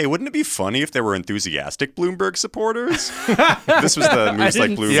was like, hey, wouldn't it be funny if there were enthusiastic Bloomberg supporters? This was the Moves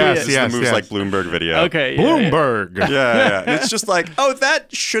Like Bloomberg. Moves Like Bloomberg video. Okay. Bloomberg. Yeah. It's just like, oh,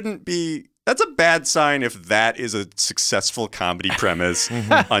 that shouldn't be. That's a bad sign if that is a successful comedy premise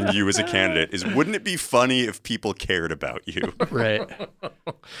on you as a candidate. Wouldn't it be funny if people cared about you? Right.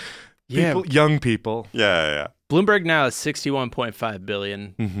 Young people. Yeah. Bloomberg now is $61.5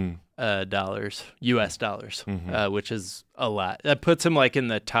 billion US dollars, which is a lot. That puts him like in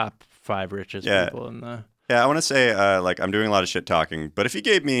the top 5 richest people in the. Yeah, I want to say like I'm doing a lot of shit talking, but if you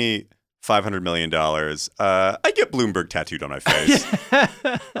gave me $500 million, I'd get Bloomberg tattooed on my face. I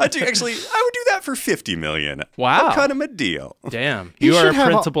would do that for $50 million. Wow. I'll cut him a deal. Damn. You are a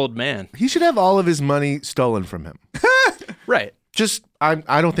principled man. He should have all of his money stolen from him. Right. Just, I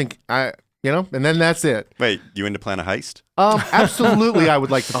don't think, and then that's it. Wait, you into plan a heist? Absolutely, I would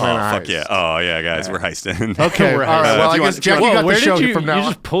like to plan a heist. Fuck yeah. Oh, yeah, guys, we're heisting. Okay, all right. Well, I guess, Jack, you got the show from now on. You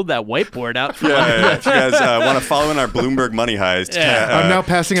just pulled that whiteboard out. If you guys want to follow in our Bloomberg money heist, I'm now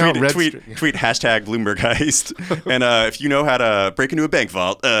passing out red tweet hashtag Bloomberg heist. And if you know how to break into a bank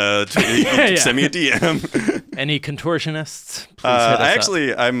vault, send me a DM. Any contortionists? Please hit us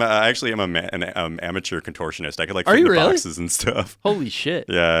up. I'm an amateur contortionist. I could like fit into really? boxes and stuff. Holy shit.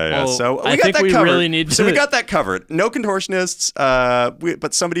 Yeah. Well, so I think we really need to. So we got that covered. No contortionists,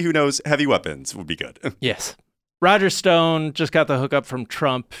 but somebody who knows heavy weapons would be good. Yes. Roger Stone just got the hookup from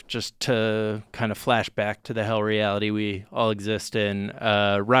Trump, just to kind of flash back to the hell reality we all exist in.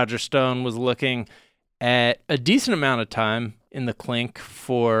 Roger Stone was looking at a decent amount of time in the clink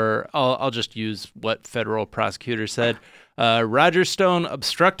for, I'll just use what federal prosecutors said. Roger Stone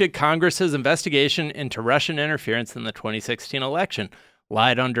obstructed Congress's investigation into Russian interference in the 2016 election,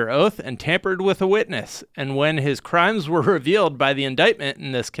 lied under oath, and tampered with a witness. And when his crimes were revealed by the indictment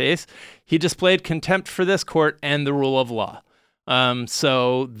in this case, he displayed contempt for this court and the rule of law.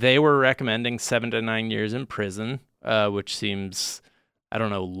 So they were recommending 7 to 9 years in prison, which seems I don't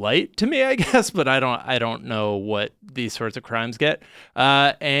know, light to me, I guess, but I don't know what these sorts of crimes get.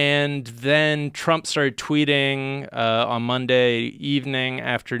 And then Trump started tweeting on Monday evening,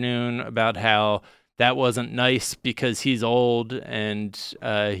 afternoon, about how that wasn't nice because he's old and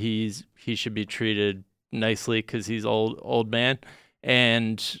he should be treated nicely because he's old man.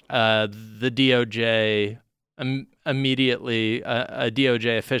 And the DOJ immediately, a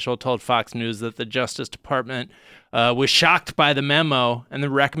DOJ official told Fox News that the Justice Department was shocked by the memo, and the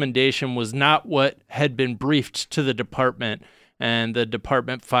recommendation was not what had been briefed to the department. And the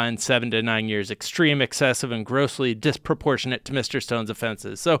department fined 7 to 9 years, extreme, excessive, and grossly disproportionate to Mr. Stone's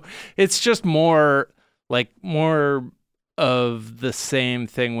offenses. So it's just more of the same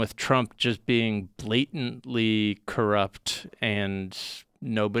thing with Trump just being blatantly corrupt, and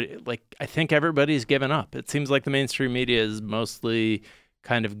nobody, I think everybody's given up. It seems like the mainstream media is mostly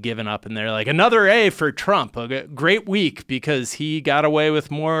kind of given up, and they're like, another A for Trump, a great week because he got away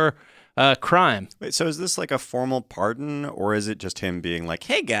with more crime. Wait, so is this like a formal pardon, or is it just him being like,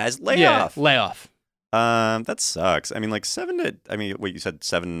 hey guys, lay off? Lay off. That sucks. I mean, like what you said,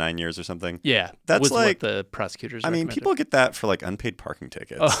 7 to 9 years or something? Yeah. That's was like, what the prosecutors I mean, recommended. people get that for like unpaid parking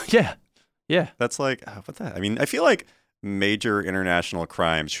tickets. Oh, yeah. Yeah. That's like, what the, I mean, I feel like major international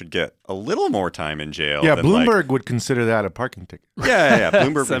crimes should get a little more time in jail. Yeah, than Bloomberg would consider that a parking ticket. Yeah.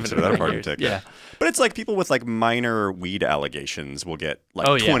 Bloomberg would 7 consider to that a 9 parking years. ticket. Yeah. But it's like people with like minor weed allegations will get like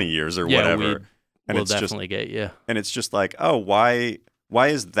Oh, yeah. 20 years or Yeah, whatever. weed And will it's just, definitely get you. and it's just like, oh, why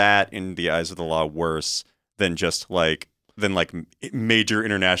is that in the eyes of the law worse than just like major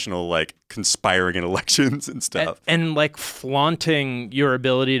international like conspiring in elections and stuff? And like flaunting your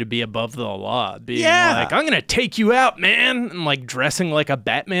ability to be above the law, being Yeah. like, I'm gonna take you out, man, and like dressing like a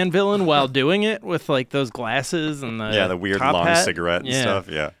Batman villain while doing it with like those glasses and the weird top long hat. cigarette and stuff.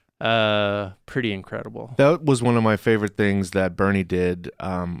 Yeah. Pretty incredible. That was one of my favorite things that Bernie did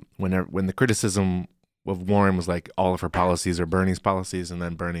when the criticism of Warren was like all of her policies are Bernie's policies, and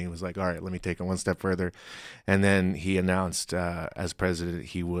then Bernie was like, all right, let me take it one step further. And then he announced as president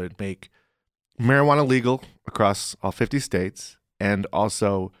he would make marijuana legal across all 50 states and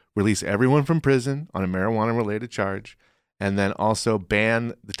also release everyone from prison on a marijuana-related charge, and then also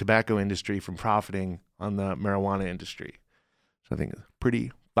ban the tobacco industry from profiting on the marijuana industry. So I think it's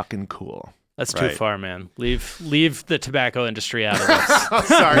pretty fucking cool. That's too Right. far, man. Leave the tobacco industry out of this.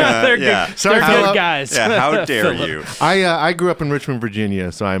 Sorry. They're yeah. good. Sorry, They're good Philip. guys. Yeah, how dare Philip. you? I grew up in Richmond,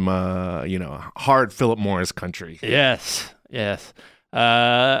 Virginia, so I'm hard Philip Morris country. Yes.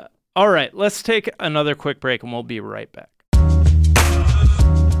 All right, let's take another quick break, and we'll be right back.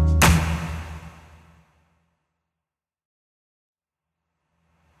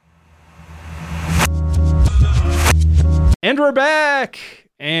 And we're back.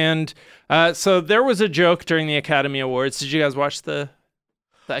 And so there was a joke during the Academy Awards. Did you guys watch the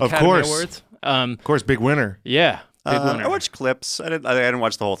Academy course. Awards? Of course, big winner. Yeah. Big winner. I watched clips. I didn't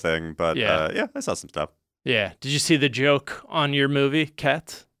watch the whole thing, but Yeah. I saw some stuff. Yeah. Did you see the joke on your movie,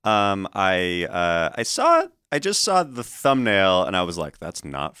 Cats? I saw it. I just saw the thumbnail and I was like, "That's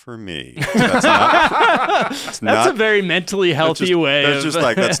not for me." That's a very mentally healthy way. That's just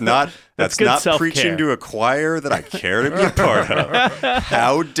like that's not good not self-care. preaching to a choir that I care to be a part of.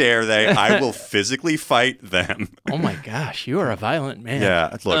 How dare they? I will physically fight them. Oh my gosh, you are a violent man.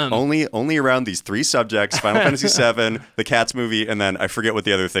 Yeah, look, only around these 3 subjects: Final Fantasy VII, the Cats movie, and then I forget what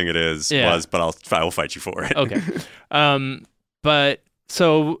the other thing it was, but I will fight you for it. Okay. But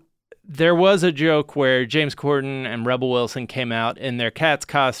so there was a joke where James Corden and Rebel Wilson came out in their Cats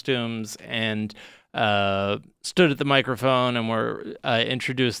costumes and stood at the microphone and were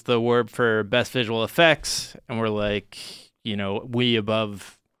introduced the word for best visual effects, and we're like, we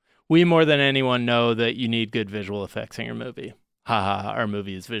more than anyone know that you need good visual effects in your movie. Ha ha, our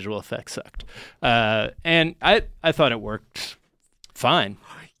movie's visual effects sucked. And I thought it worked fine.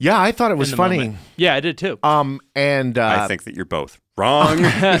 Yeah, I thought it was in the funny. moment. Yeah, I did too. And I think that you're both wrong.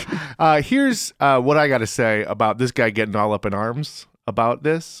 here's what I got to say about this guy getting all up in arms about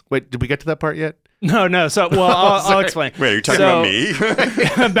this. Wait, did we get to that part yet? No. So, I'll explain. Wait, are you talking about me? About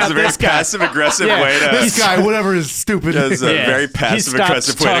It's a very this guy. passive-aggressive Yeah. way to... This guy, whatever is stupid. That's a Yeah. very He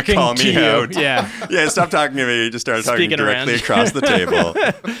passive-aggressive stopped way to call talking me to you. out. Yeah. Stop talking to me. You just started talking Speaking directly around. across the table.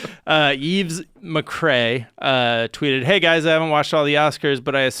 Yves McCrae tweeted, "Hey guys, I haven't watched all the Oscars,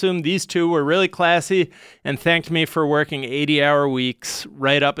 but I assume these two were really classy and thanked me for working 80-hour weeks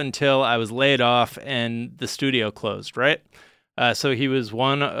right up until I was laid off and the studio closed, right?" So he was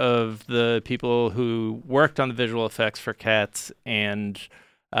one of the people who worked on the visual effects for Cats and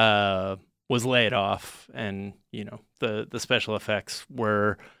was laid off. And, the special effects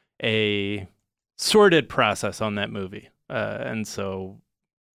were a sordid process on that movie. and so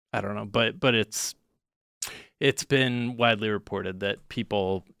I don't know, but it's been widely reported that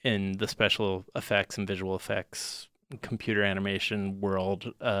people in the special effects and visual effects, computer animation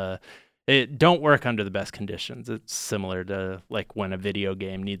world, it don't work under the best conditions. It's similar to like when a video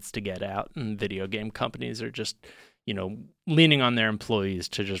game needs to get out, and video game companies are just, leaning on their employees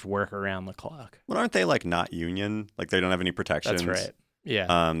to just work around the clock. Well, aren't they like not union? Like they don't have any protections. That's right.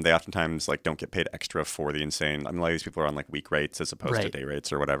 Yeah. They oftentimes like don't get paid extra for the insane. I mean, a lot of these people are on like week rates as opposed to day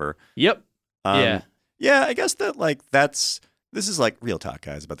rates or whatever. Yep. Yeah. Yeah, I guess that like this is like real talk,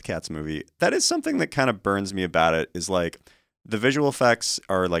 guys, about the Cats movie. That is something that kind of burns me about it is like the visual effects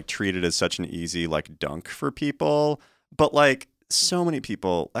are like treated as such an easy like dunk for people, but like so many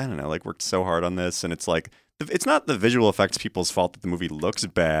people, I don't know, like worked so hard on this, and it's like it's not the visual effects people's fault that the movie looks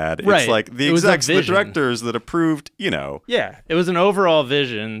bad. Right. It's like the execs, the directors that approved, Yeah, it was an overall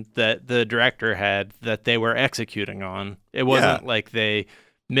vision that the director had that they were executing on. It wasn't like they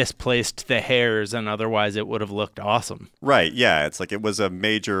misplaced the hairs and otherwise it would have looked awesome. Right, yeah. It's like it was a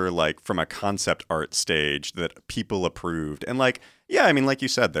major, like, from a concept art stage that people approved. And like, yeah, I mean, like you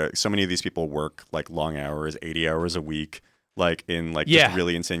said, there so many of these people work like long hours, 80 hours a week, like in like just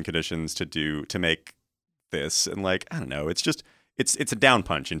really insane conditions to make this. And like, I don't know, it's just it's a down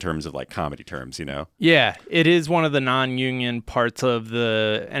punch in terms of like comedy terms, Yeah, it is one of the non-union parts of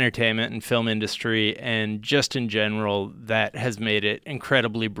the entertainment and film industry, and just in general, that has made it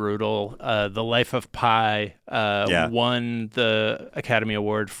incredibly brutal. The Life of Pi won the Academy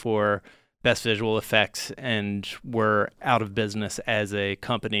Award for Best Visual Effects and were out of business as a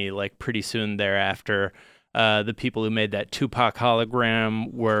company like pretty soon thereafter. The people who made that Tupac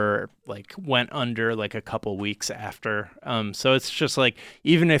hologram went under like a couple weeks after. So it's just like,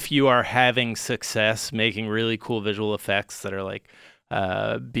 even if you are having success making really cool visual effects that are like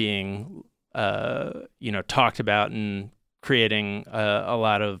being talked about and creating a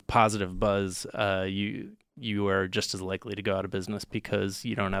lot of positive buzz, you are just as likely to go out of business because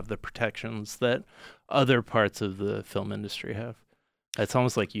you don't have the protections that other parts of the film industry have. It's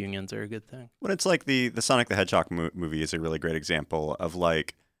almost like unions are a good thing. When it's like the Sonic the Hedgehog movie is a really great example of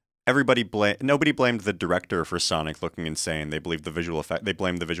like nobody blamed the director for Sonic looking insane. They blamed the visual effects.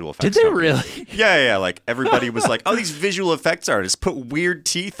 Did they really? Yeah. Like everybody was like, "Oh, these visual effects artists put weird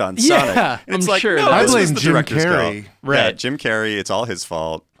teeth on Sonic." Yeah, it's I'm like, sure. No, I this blame was the Jim director's Carrey. call. Right. Yeah, Jim Carrey. It's all his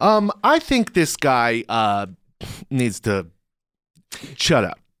fault. I think this guy needs to shut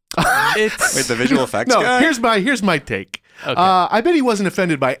up. Wait, the visual effects guy? Here's my take. Okay. I bet he wasn't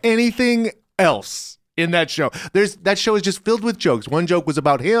offended by anything else in that show. That show is just filled with jokes. One joke was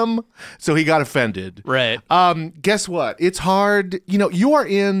about him, so he got offended. Right. Guess what? It's hard. You are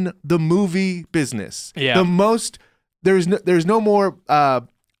in the movie business. Yeah. There's no more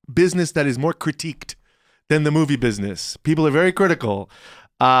business that is more critiqued than the movie business. People are very critical.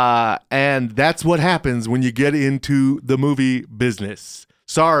 And that's what happens when you get into the movie business.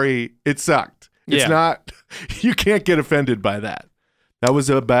 Sorry, it sucked. It's not, you can't get offended by that. That was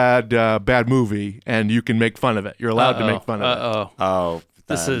a bad movie, and you can make fun of it. You're allowed to make fun of it. Oh,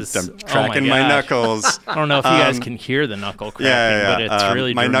 I'm cracking my knuckles. I don't know if you guys can hear the knuckle cracking, but it's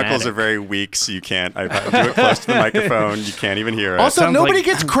really my dramatic. knuckles are very weak, so you can't. I do it close to the microphone. You can't even hear it. Also, nobody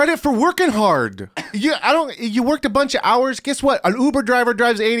gets credit for working hard. You worked a bunch of hours. Guess what? An Uber driver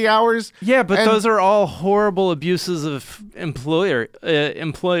drives 80 hours. Yeah, but those are all horrible abuses of employees.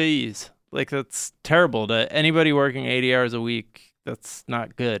 Like, that's terrible to anybody working 80 hours a week. That's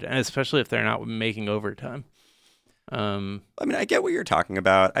not good, and especially if they're not making overtime. I mean, I get what you're talking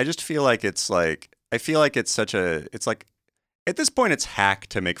about. I just feel like it's like at this point it's hack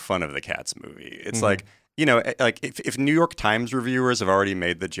to make fun of the Cats movie. It's like, like if New York Times reviewers have already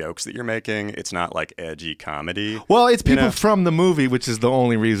made the jokes that you're making, it's not like edgy comedy. Well, it's people from the movie, which is the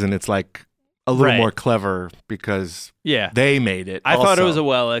only reason it's like a little more clever because they made it. I thought it was a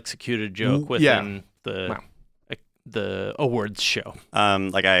well-executed joke within the awards show.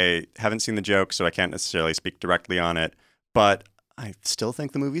 Like I haven't seen the joke, so I can't necessarily speak directly on it, but I still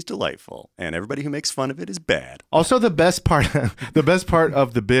think the movie's delightful, and everybody who makes fun of it is bad. Also, the best part of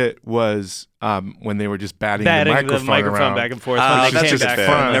the bit was when they were just batting the microphone around. back and forth. That's just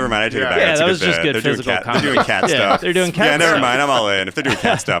fun. Never mind, I take it back. Yeah, that's that a was good just bit. good physical comedy. They're doing cat stuff. They're doing cat stuff. Yeah, never mind. I'm all in. If they're doing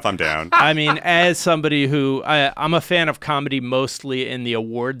cat stuff, I'm down. I mean, as somebody who I'm a fan of comedy, mostly in the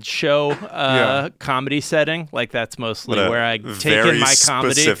awards show comedy setting. Like that's mostly where I take in my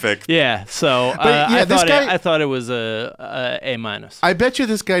comedy. Specific. Yeah. So I thought it was a A-. I bet you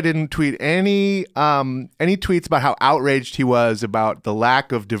this guy didn't tweet any tweets about how outraged he was about the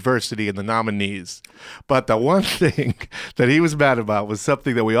lack of diversity in the nominees. But the one thing that he was mad about was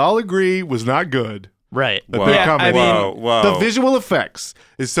something that we all agree was not good. Right. that Whoa. they're Yeah, coming. I mean, Whoa. The visual effects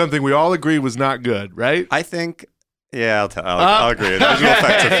is something we all agree was not good, right? I think, yeah, I'll agree. The visual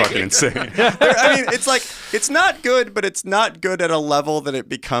effects are fucking insane. I mean, it's like, it's not good, but it's not good at a level that it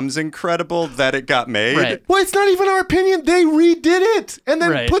becomes incredible that it got made. Right. Well, it's not even our opinion. They redid it and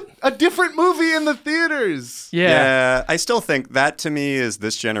then Right. put a different movie in the theaters. Yeah. I still think that to me is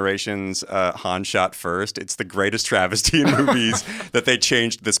this generation's Han shot first. It's the greatest travesty in movies that they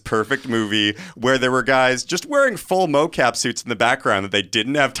changed this perfect movie where there were guys just wearing full mocap suits in the background that they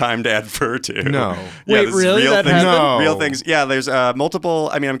didn't have time to add fur to. No. Yeah, Wait, this is really? real That things. happened? No. Real things. Yeah, there's multiple.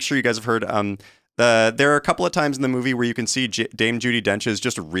 I mean, I'm sure you guys have heard. There are a couple of times in the movie where you can see Dame Judi Dench's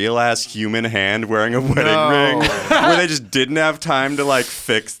just real ass human hand wearing a wedding ring, where they just didn't have time to like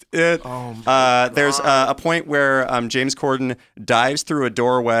fix it. There's a point where James Corden dives through a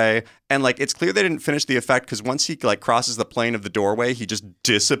doorway, and like it's clear they didn't finish the effect because once he like crosses the plane of the doorway, he just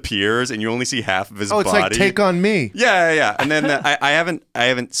disappears, and you only see half of his Oh, it's body. like Take on Me. Yeah. And then I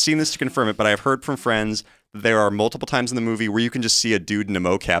haven't seen this to confirm it, but I've heard from friends there are multiple times in the movie where you can just see a dude in a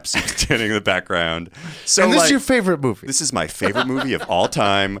mocap suit standing in the background. So And this like, is your favorite movie. this is my favorite movie of all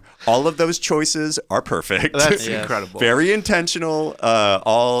time. All of those choices are perfect. That's Yes. incredible. Very intentional,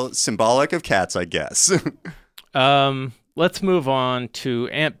 all symbolic of cats, I guess. Let's move on to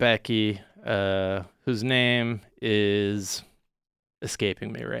Aunt Becky, whose name is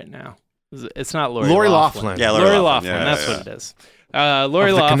escaping me right now. It's not Lori Loughlin. Yeah, Lori Loughlin. Yeah, that's yeah. what it is. Lori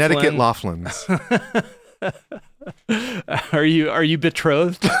Of the Loughlin. Connecticut Loughlins. Are you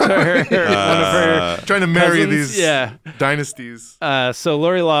betrothed to her? One of her Trying to marry cousins? these dynasties. So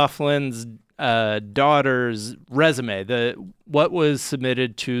Lori Loughlin's daughter's resume, what was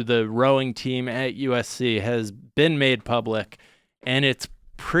submitted to the rowing team at USC, has been made public, and it's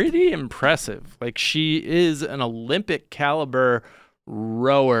pretty impressive. Like, she is an Olympic caliber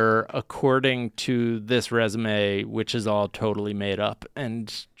rower according to this resume, which is all totally made up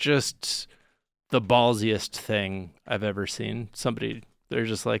and just the ballsiest thing I've ever seen. They're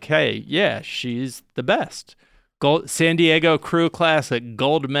just like, hey, yeah, she's the best. San Diego Crew Classic,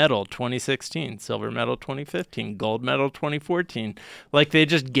 gold medal 2016, silver medal 2015, gold medal 2014. Like, they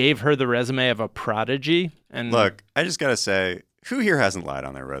just gave her the resume of a prodigy. And Look, I just got to say, who here hasn't lied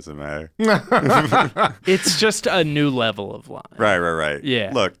on their resume? it's just a new level of lying. Right.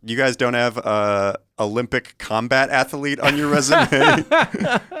 Yeah. Look, you guys don't have Olympic combat athlete on your resume?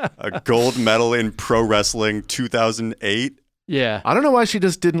 A gold medal in pro wrestling 2008? Yeah. I don't know why she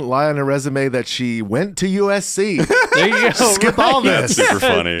just didn't lie on her resume that she went to USC. There you go. Skip all That's this. super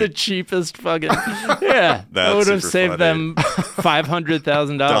funny. The cheapest fucking. Yeah. That That's would have super saved funny. them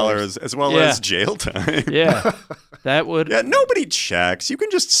 $500,000. Dollars as well Yeah. as jail time. Yeah. That would. Yeah, nobody checks. You can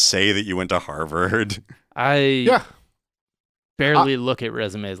just say that you went to Harvard. Yeah. barely look at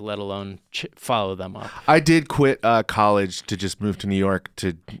resumes, let alone follow them up. I did quit college to just move to New York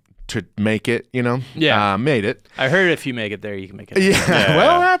to make it, you know? Yeah. Made it. I heard if you make it there, you can make it. Yeah.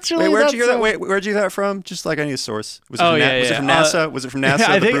 Well, actually, Wait, where'd that's you hear that? Wait, where'd you hear that from? Just like I need a source. Was it Oh, from yeah, Was it yeah. from NASA? Was it from NASA?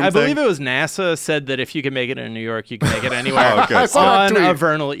 I believe it was NASA said that if you can make it in New York, you can make it anywhere. Oh, good. I saw that On tweet. a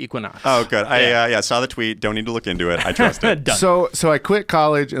vernal equinox. Oh, good. I saw the tweet. Don't need to look into it. I trust it. Done. So I quit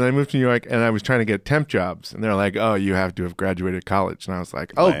college and I moved to New York and I was trying to get temp jobs and they're like, oh, you have to have graduated college. And I was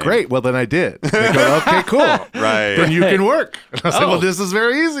like, oh, Lame. great. Well, then I did. They go, okay, cool. Right. Then you can work. And I was like, Oh. well, this is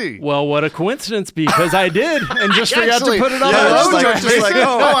very easy. Well, what a coincidence, because I did and just forgot Actually, to put it on Yeah, the just road. like,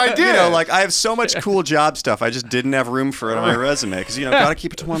 oh, I did. You know, like I have so much cool job stuff. I just didn't have room for it on my resume because gotta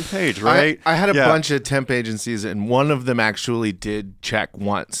keep it to one page, right? I had a Yeah. bunch of temp agencies, and one of them actually did check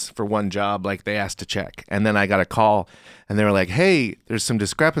once for one job, like they asked to check. And then I got a call, and they were like, hey, there's some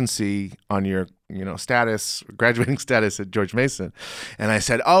discrepancy on your status, graduating status at George Mason. And I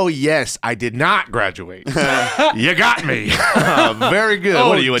said, oh, yes, I did not graduate. You got me. Very good. Oh,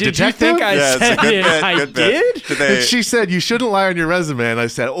 What are you, a did detective? you think I Yeah, it's a said good it? bit, I good bit. did? Did they- And she said, you shouldn't lie on your resume. And I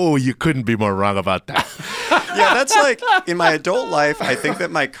said, oh, you couldn't be more wrong about that. Yeah, that's like in my adult life, I think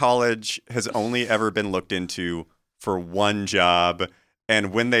that my college has only ever been looked into for one job.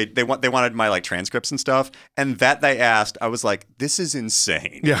 And when they wanted my like transcripts and stuff, and that they asked, I was like, this is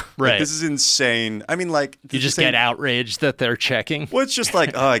insane. Yeah. Like, Right. this is insane. I mean, like You just get outraged that they're checking. Well, it's just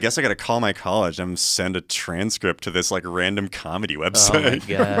like, oh, I guess I got to call my college and send a transcript to this like random comedy Oh my website.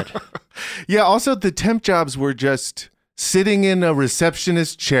 god. Yeah. Also, the temp jobs were just sitting in a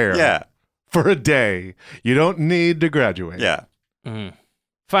receptionist chair Yeah, for a day. You don't need to graduate. yeah.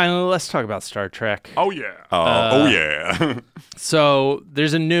 Finally, let's talk about Star Trek. Oh, yeah. Oh yeah. So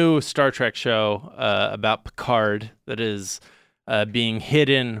there's a new Star Trek show about Picard that is being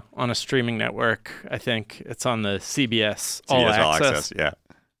hidden on a streaming network. I think it's on the CBS All CBS Access. Yeah.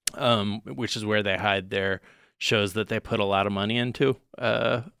 which is where they hide their shows that they put a lot of money into.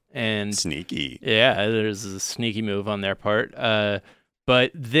 And Sneaky. Yeah, there's a sneaky move on their part.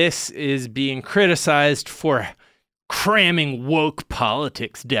 But this is being criticized for cramming woke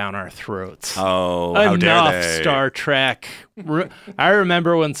politics down our throats. Oh, how dare Enough they? Star Trek. I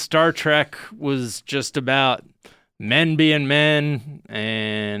remember when Star Trek was just about men being men,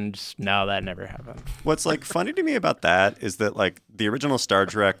 and no, that never happened. What's like funny to me about that is that like the original Star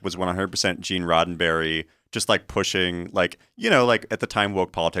Trek was 100% Gene Roddenberry just like pushing like, you know, like at the time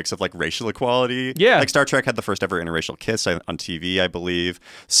woke politics of like racial equality. Yeah. Like Star Trek had the first ever interracial kiss on TV, I believe.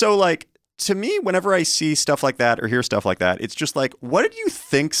 So like to me, whenever I see stuff like that or hear stuff like that, it's just like, what did you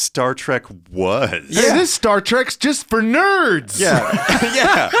think Star Trek was? Hey, this Star Trek's just for nerds. Yeah.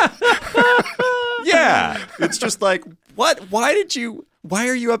 Yeah. Yeah. It's just like, what? Why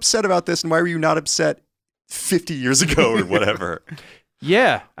are you upset about this? And why were you not upset 50 years ago or whatever?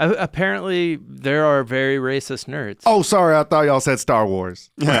 Yeah, apparently there are very racist nerds. Oh, sorry. I thought y'all said Star Wars.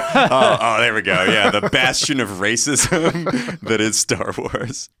 oh, there we go. Yeah, the bastion of racism that is Star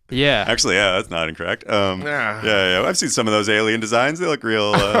Wars. Yeah. Actually, yeah, that's not incorrect. Yeah. I've seen some of those alien designs. They look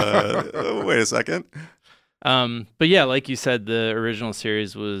real. Wait a second. But yeah, like you said, the original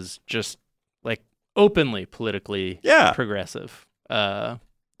series was just like openly politically progressive.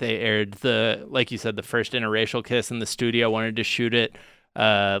 They aired like you said, the first interracial kiss, and the studio wanted to shoot it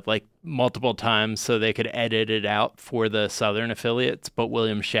like multiple times so they could edit it out for the Southern affiliates. But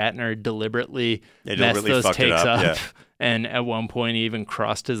William Shatner deliberately messed those takes up. And at one point, he even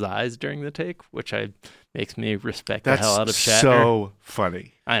crossed his eyes during the take, which makes me respect the hell out of Shatner. That's so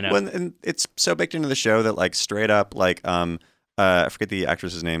funny. I know. Well, and it's so baked into the show that like straight up like I forget the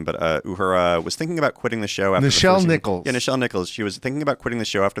actress's name, but Uhura was thinking about quitting the show after Nichelle Nichols. Yeah, Nichelle Nichols. She was thinking about quitting the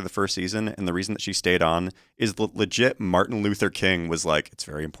show after the first season, and the reason that she stayed on is legit Martin Luther King was like, it's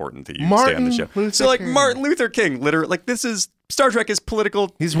very important that you stay on the show. Martin Luther King, literally, like this is Star Trek is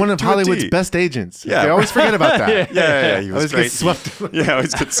political. He's one of Hollywood's best agents. Yeah. I always forget about that. Yeah. He was great.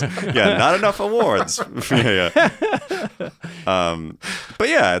 Always gets Not enough awards. But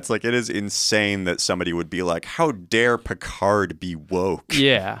yeah, it's like it is insane that somebody would be like, how dare Picard be woke?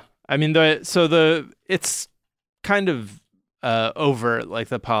 Yeah. I mean, it's kind of overt, like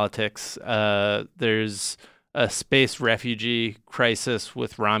the politics. There's a space refugee crisis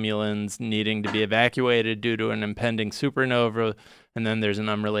with Romulans needing to be evacuated due to an impending supernova. And then there's an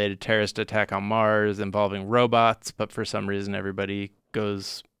unrelated terrorist attack on Mars involving robots. But for some reason, everybody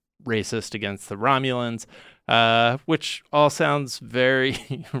goes racist against the Romulans, which all sounds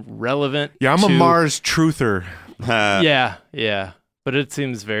very relevant. Yeah, I'm a Mars truther. Yeah. But it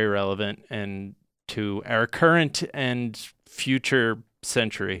seems very relevant and to our current and future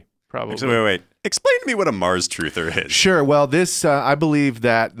century, probably. So wait. Explain to me what a Mars truther is. Sure. Well, this I believe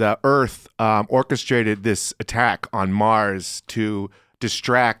that the Earth orchestrated this attack on Mars to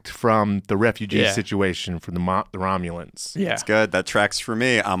distract from the refugee situation from the Romulans. Yeah, that's good. That tracks for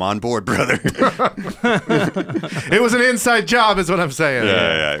me. I'm on board, brother. It was an inside job, is what I'm saying.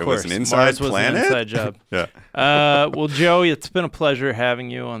 Yeah. It was an inside Mars planet. Was an inside job. Yeah. Well, Joey, it's been a pleasure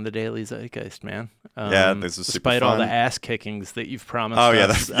having you on the Daily Zeitgeist, man. This was super despite fun. all the ass kickings that you've promised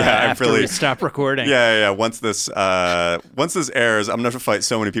us after we stop recording. Yeah. Once this airs, I'm gonna have to fight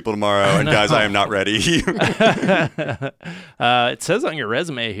so many people tomorrow, and guys, I am not ready. It says on your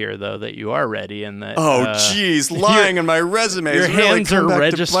resume here, though, that you are ready, and that geez, lying on my resume. Your hands really are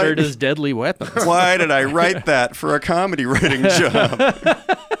registered as deadly weapons. Why did I write that for a comedy writing job?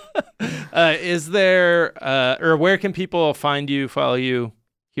 Is there or where can people find you, follow you,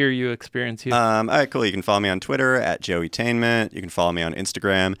 hear you, experience you? All right, cool. You can follow me on Twitter at JoeyTainment. You can follow me on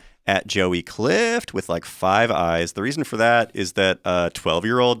Instagram at Joey Clift with like 5 eyes. The reason for that is that a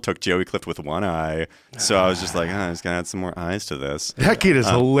 12-year-old took Joey Clift with 1 eye. So I was just like, I just gotta add some more eyes to this. That kid is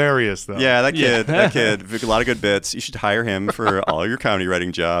hilarious, though. Yeah, that kid, a lot of good bits. You should hire him for all your comedy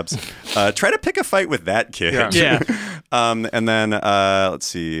writing jobs. Try to pick a fight with that kid. Yeah. And then let's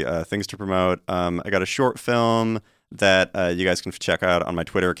see, things to promote. I got a short film that you guys can check out on my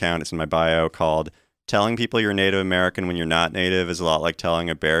Twitter account. It's in my bio, called Telling People You're Native American When You're Not Native is a lot like telling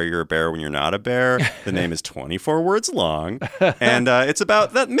a bear you're a bear when you're not a bear. The name is 24 words long, and it's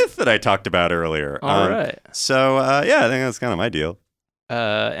about that myth that I talked about earlier. All right. So, I think that's kind of my deal.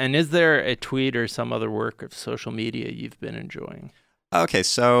 And is there a tweet or some other work of social media you've been enjoying? Okay,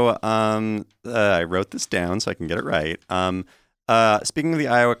 so I wrote this down so I can get it right. Speaking of the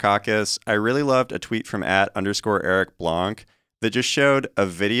Iowa caucus, I really loved a tweet from @_Eric Blanc that just showed a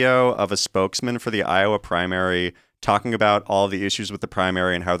video of a spokesman for the Iowa primary talking about all the issues with the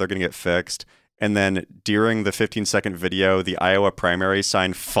primary and how they're going to get fixed. And then during the 15-second video, the Iowa primary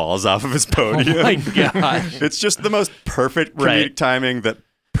sign falls off of his podium. Oh my gosh. It's just the most perfect comedic timing that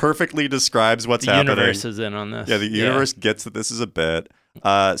perfectly describes what's happening. The universe is in on this. Yeah, the universe gets that this is a bit.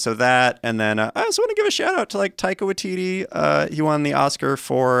 So that, and then I also want to give a shout out to like Taika Waititi. He won the Oscar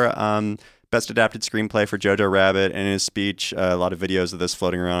for Best Adapted Screenplay for Jojo Rabbit. And in his speech, a lot of videos of this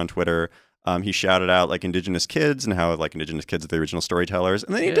floating around on Twitter. He shouted out like Indigenous kids and how like Indigenous kids are the original storytellers,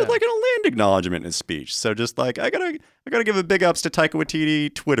 and then he did like a land acknowledgement in his speech. So just like I gotta give a big ups to Taika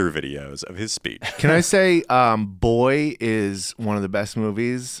Waititi Twitter videos of his speech. Can I say, Boy is one of the best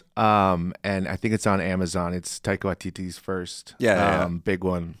movies, and I think it's on Amazon. It's Taika Waititi's first, big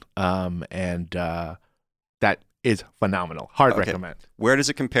one, and that is phenomenal. Hard recommend. Where does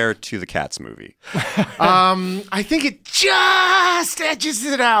it compare to the Cats movie? I think it just edges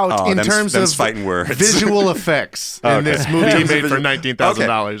it out in terms of fighting words. Visual effects in this movie made for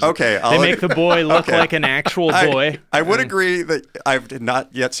 $19,000. Okay, they make the boy look like an actual boy. I would agree that I've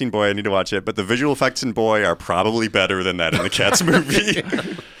not yet seen Boy. I need to watch it, but the visual effects in Boy are probably better than that in the Cats movie.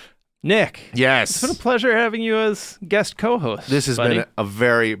 Nick. Yes. It's been a pleasure having you as guest co-host. This has been a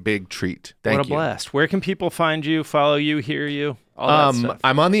very big treat. Thank you. What a blast. Where can people find you, follow you, hear you, all that stuff?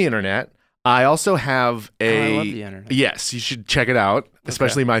 I'm on the internet. I also have I love the internet. Yes, you should check it out,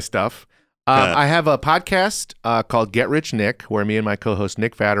 especially my stuff. I have a podcast called Get Rich Nick, where me and my co-host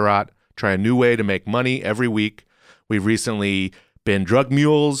Nick Vatterott try a new way to make money every week. We've recently been drug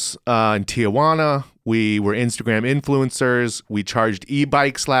mules in Tijuana. We were Instagram influencers. We charged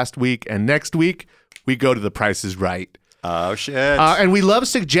e-bikes last week. And next week, we go to The Price is Right. Oh, shit. And we love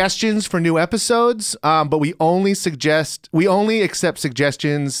suggestions for new episodes, but we only accept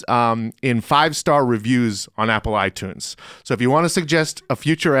suggestions in 5-star reviews on Apple iTunes. So if you want to suggest a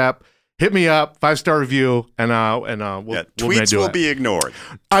future app, hit me up, 5-star review, and we'll tweets will be ignored.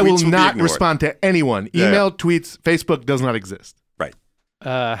 I will not respond to anyone. Email, tweets, Facebook does not exist. Right.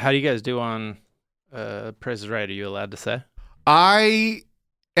 How do you guys do on Price is Right? Are you allowed to say? I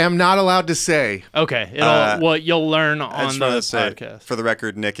am not allowed to say. Okay. You'll learn on the podcast. For the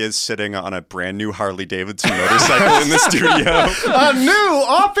record, Nick is sitting on a brand new Harley Davidson motorcycle in the studio. A new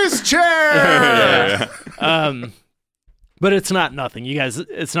office chair! But it's not nothing. You guys,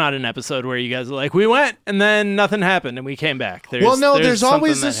 it's not an episode where you guys are like, we went and then nothing happened and we came back. There's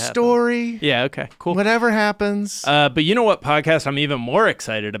always a story. Yeah, okay, cool. Whatever happens. But you know what podcast I'm even more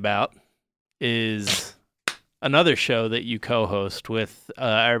excited about is another show that you co-host with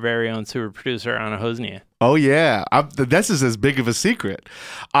our very own super producer, Anna Hosnia. Oh, yeah. This is as big of a secret.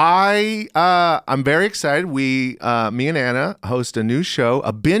 I'm very excited. Me and Anna host a new show,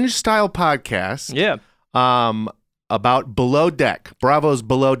 a binge-style podcast. Yeah. About Below Deck, Bravo's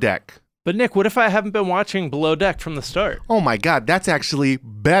Below Deck. But Nick, what if I haven't been watching Below Deck from the start? Oh my God, that's actually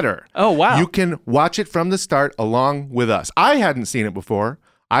better. Oh, wow. You can watch it from the start along with us. I hadn't seen it before.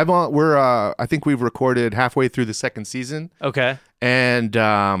 I think we've recorded halfway through the second season. Okay. And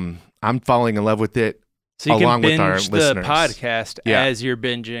I'm falling in love with it. So you along can with our binge the listeners. podcast as you're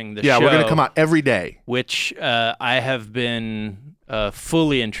binging the show. Yeah, we're going to come out every day. Which I have been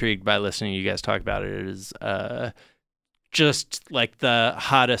fully intrigued by listening to you guys talk about it. It is just like the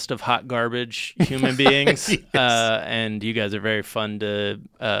hottest of hot garbage human beings. Yes. And you guys are very fun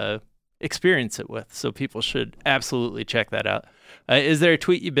to experience it with. So people should absolutely check that out. Is there a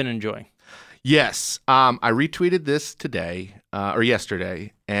tweet you've been enjoying? Yes. I retweeted this today or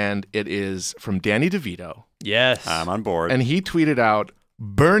yesterday, and it is from Danny DeVito. Yes. I'm on board. And he tweeted out,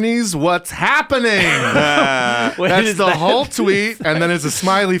 Bernie's what's happening? That's the whole tweet, and then it's a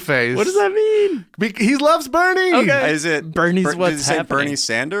smiley face. What does that mean? He loves Bernie. Okay. Is it Bernie's what's what's Did it say happening? Bernie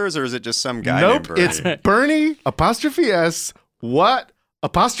Sanders, or is it just some guy Nope, named Bernie? it's Bernie, apostrophe S, what,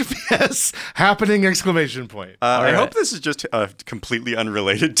 apostrophe S, happening, exclamation point. I hope this is just completely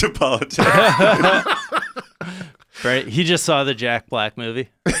unrelated to politics. Right. He just saw the Jack Black movie.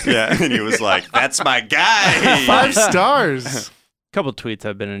 Yeah, and he was like, that's my guy. 5 stars. Couple tweets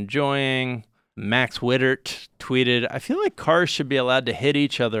I've been enjoying. Max Wittert tweeted, I feel like cars should be allowed to hit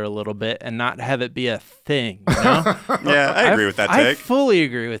each other a little bit and not have it be a thing. You know? Yeah, I agree with that I take. fully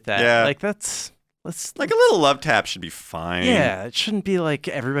agree with that. Yeah. Like let's Like a little love tap should be fine. yeah, it shouldn't be like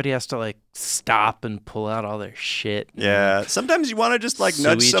everybody has to like stop and pull out all their shit. Yeah, sometimes you want to just like Sue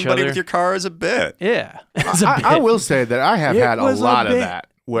nudge each somebody other. with your car as a bit. Yeah. I will say that I have had a was a lot of bit. that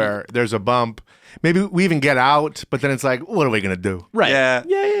where there's a bump. Maybe we even get out, but then it's like, what are we going to do? Right. Yeah.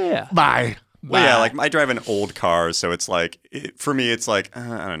 Yeah. Bye. Well, yeah, like I drive an old car, so it's like for me, it's like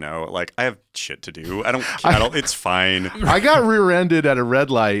I don't know, like I have shit to do. I don't. It's fine. I got rear-ended at a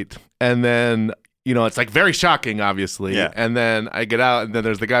red light, and then it's like very shocking, obviously. Yeah. And then I get out, and then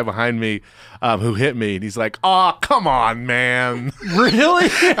there's the guy behind me who hit me, and he's like, "Oh, come on, man!" Really?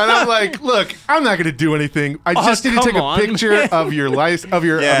 And I'm like, "Look, I'm not going to do anything. I just need to take a picture of your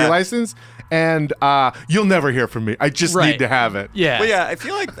license, and you'll never hear from me. I just need to have it." Yeah. Well, yeah, I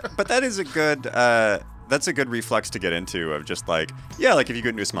feel like, but that is a good. That's a good reflex to get into of just like, like if you get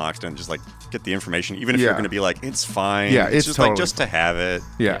into a small accident, just like get the information, even if you're going to be like, it's fine. Yeah, it's just totally like just to have it.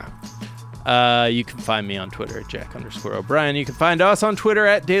 Yeah. You can find me on Twitter at Jack_O'Brien. You can find us on Twitter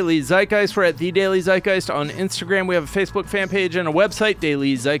at Daily Zeitgeist. We're at The Daily Zeitgeist on Instagram. We have a Facebook fan page and a website,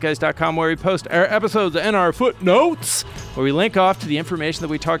 dailyzeitgeist.com, where we post our episodes and our footnotes, where we link off to the information that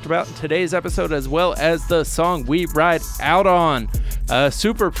we talked about in today's episode, as well as the song we ride out on.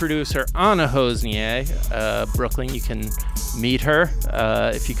 Super producer Anna Hosnier, Brooklyn. You can meet her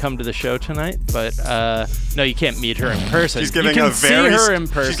if you come to the show tonight, but no, you can't meet her in person. She's giving you can a very see her in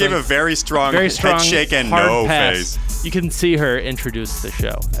person. She gave a very strong head shake and hard no pass. face. You can see her introduce the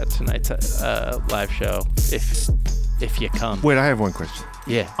show at tonight's live show if you come. Wait, I have one question.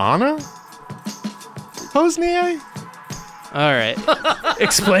 Yeah. Anna Hosnier? All right.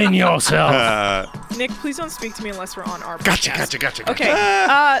 Explain yourself. Nick, please don't speak to me unless we're on our podcast. Gotcha.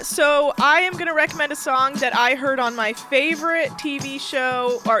 Okay. So I am going to recommend a song that I heard on my favorite TV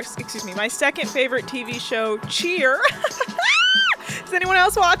show, or excuse me, my second favorite TV show, Cheer. Is anyone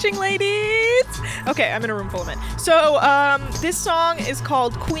else watching, ladies? Okay, I'm in a room full of men. So this song is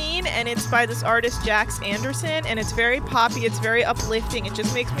called Queen, and it's by this artist, Jax Anderson, and it's very poppy. It's very uplifting. It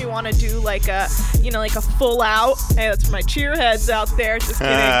just makes me want to do like a full out. Hey, that's for my cheer heads out there. Just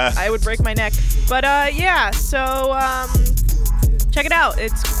kidding. I would break my neck. But so check it out.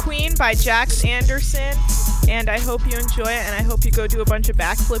 It's Queen by Jax Anderson, and I hope you enjoy it, and I hope you go do a bunch of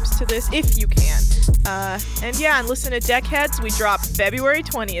backflips to this if you can. And listen to Deckheads. We drop February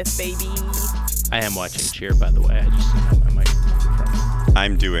 20th, baby. I am watching Cheer, by the way. I just have my microphone.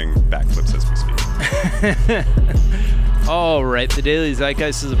 I'm doing backflips as we speak. All right, The Daily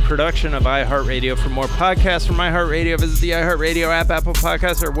Zeitgeist is a production of iHeartRadio. For more podcasts from iHeartRadio, visit the iHeartRadio app, Apple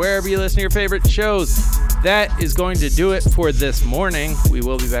Podcasts, or wherever you listen to your favorite shows. That is going to do it for this morning. We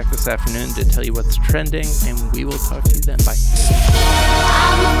will be back this afternoon to tell you what's trending, and we will talk to you then. Bye.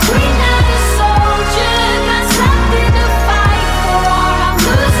 I'm a queen and a soldier, got something to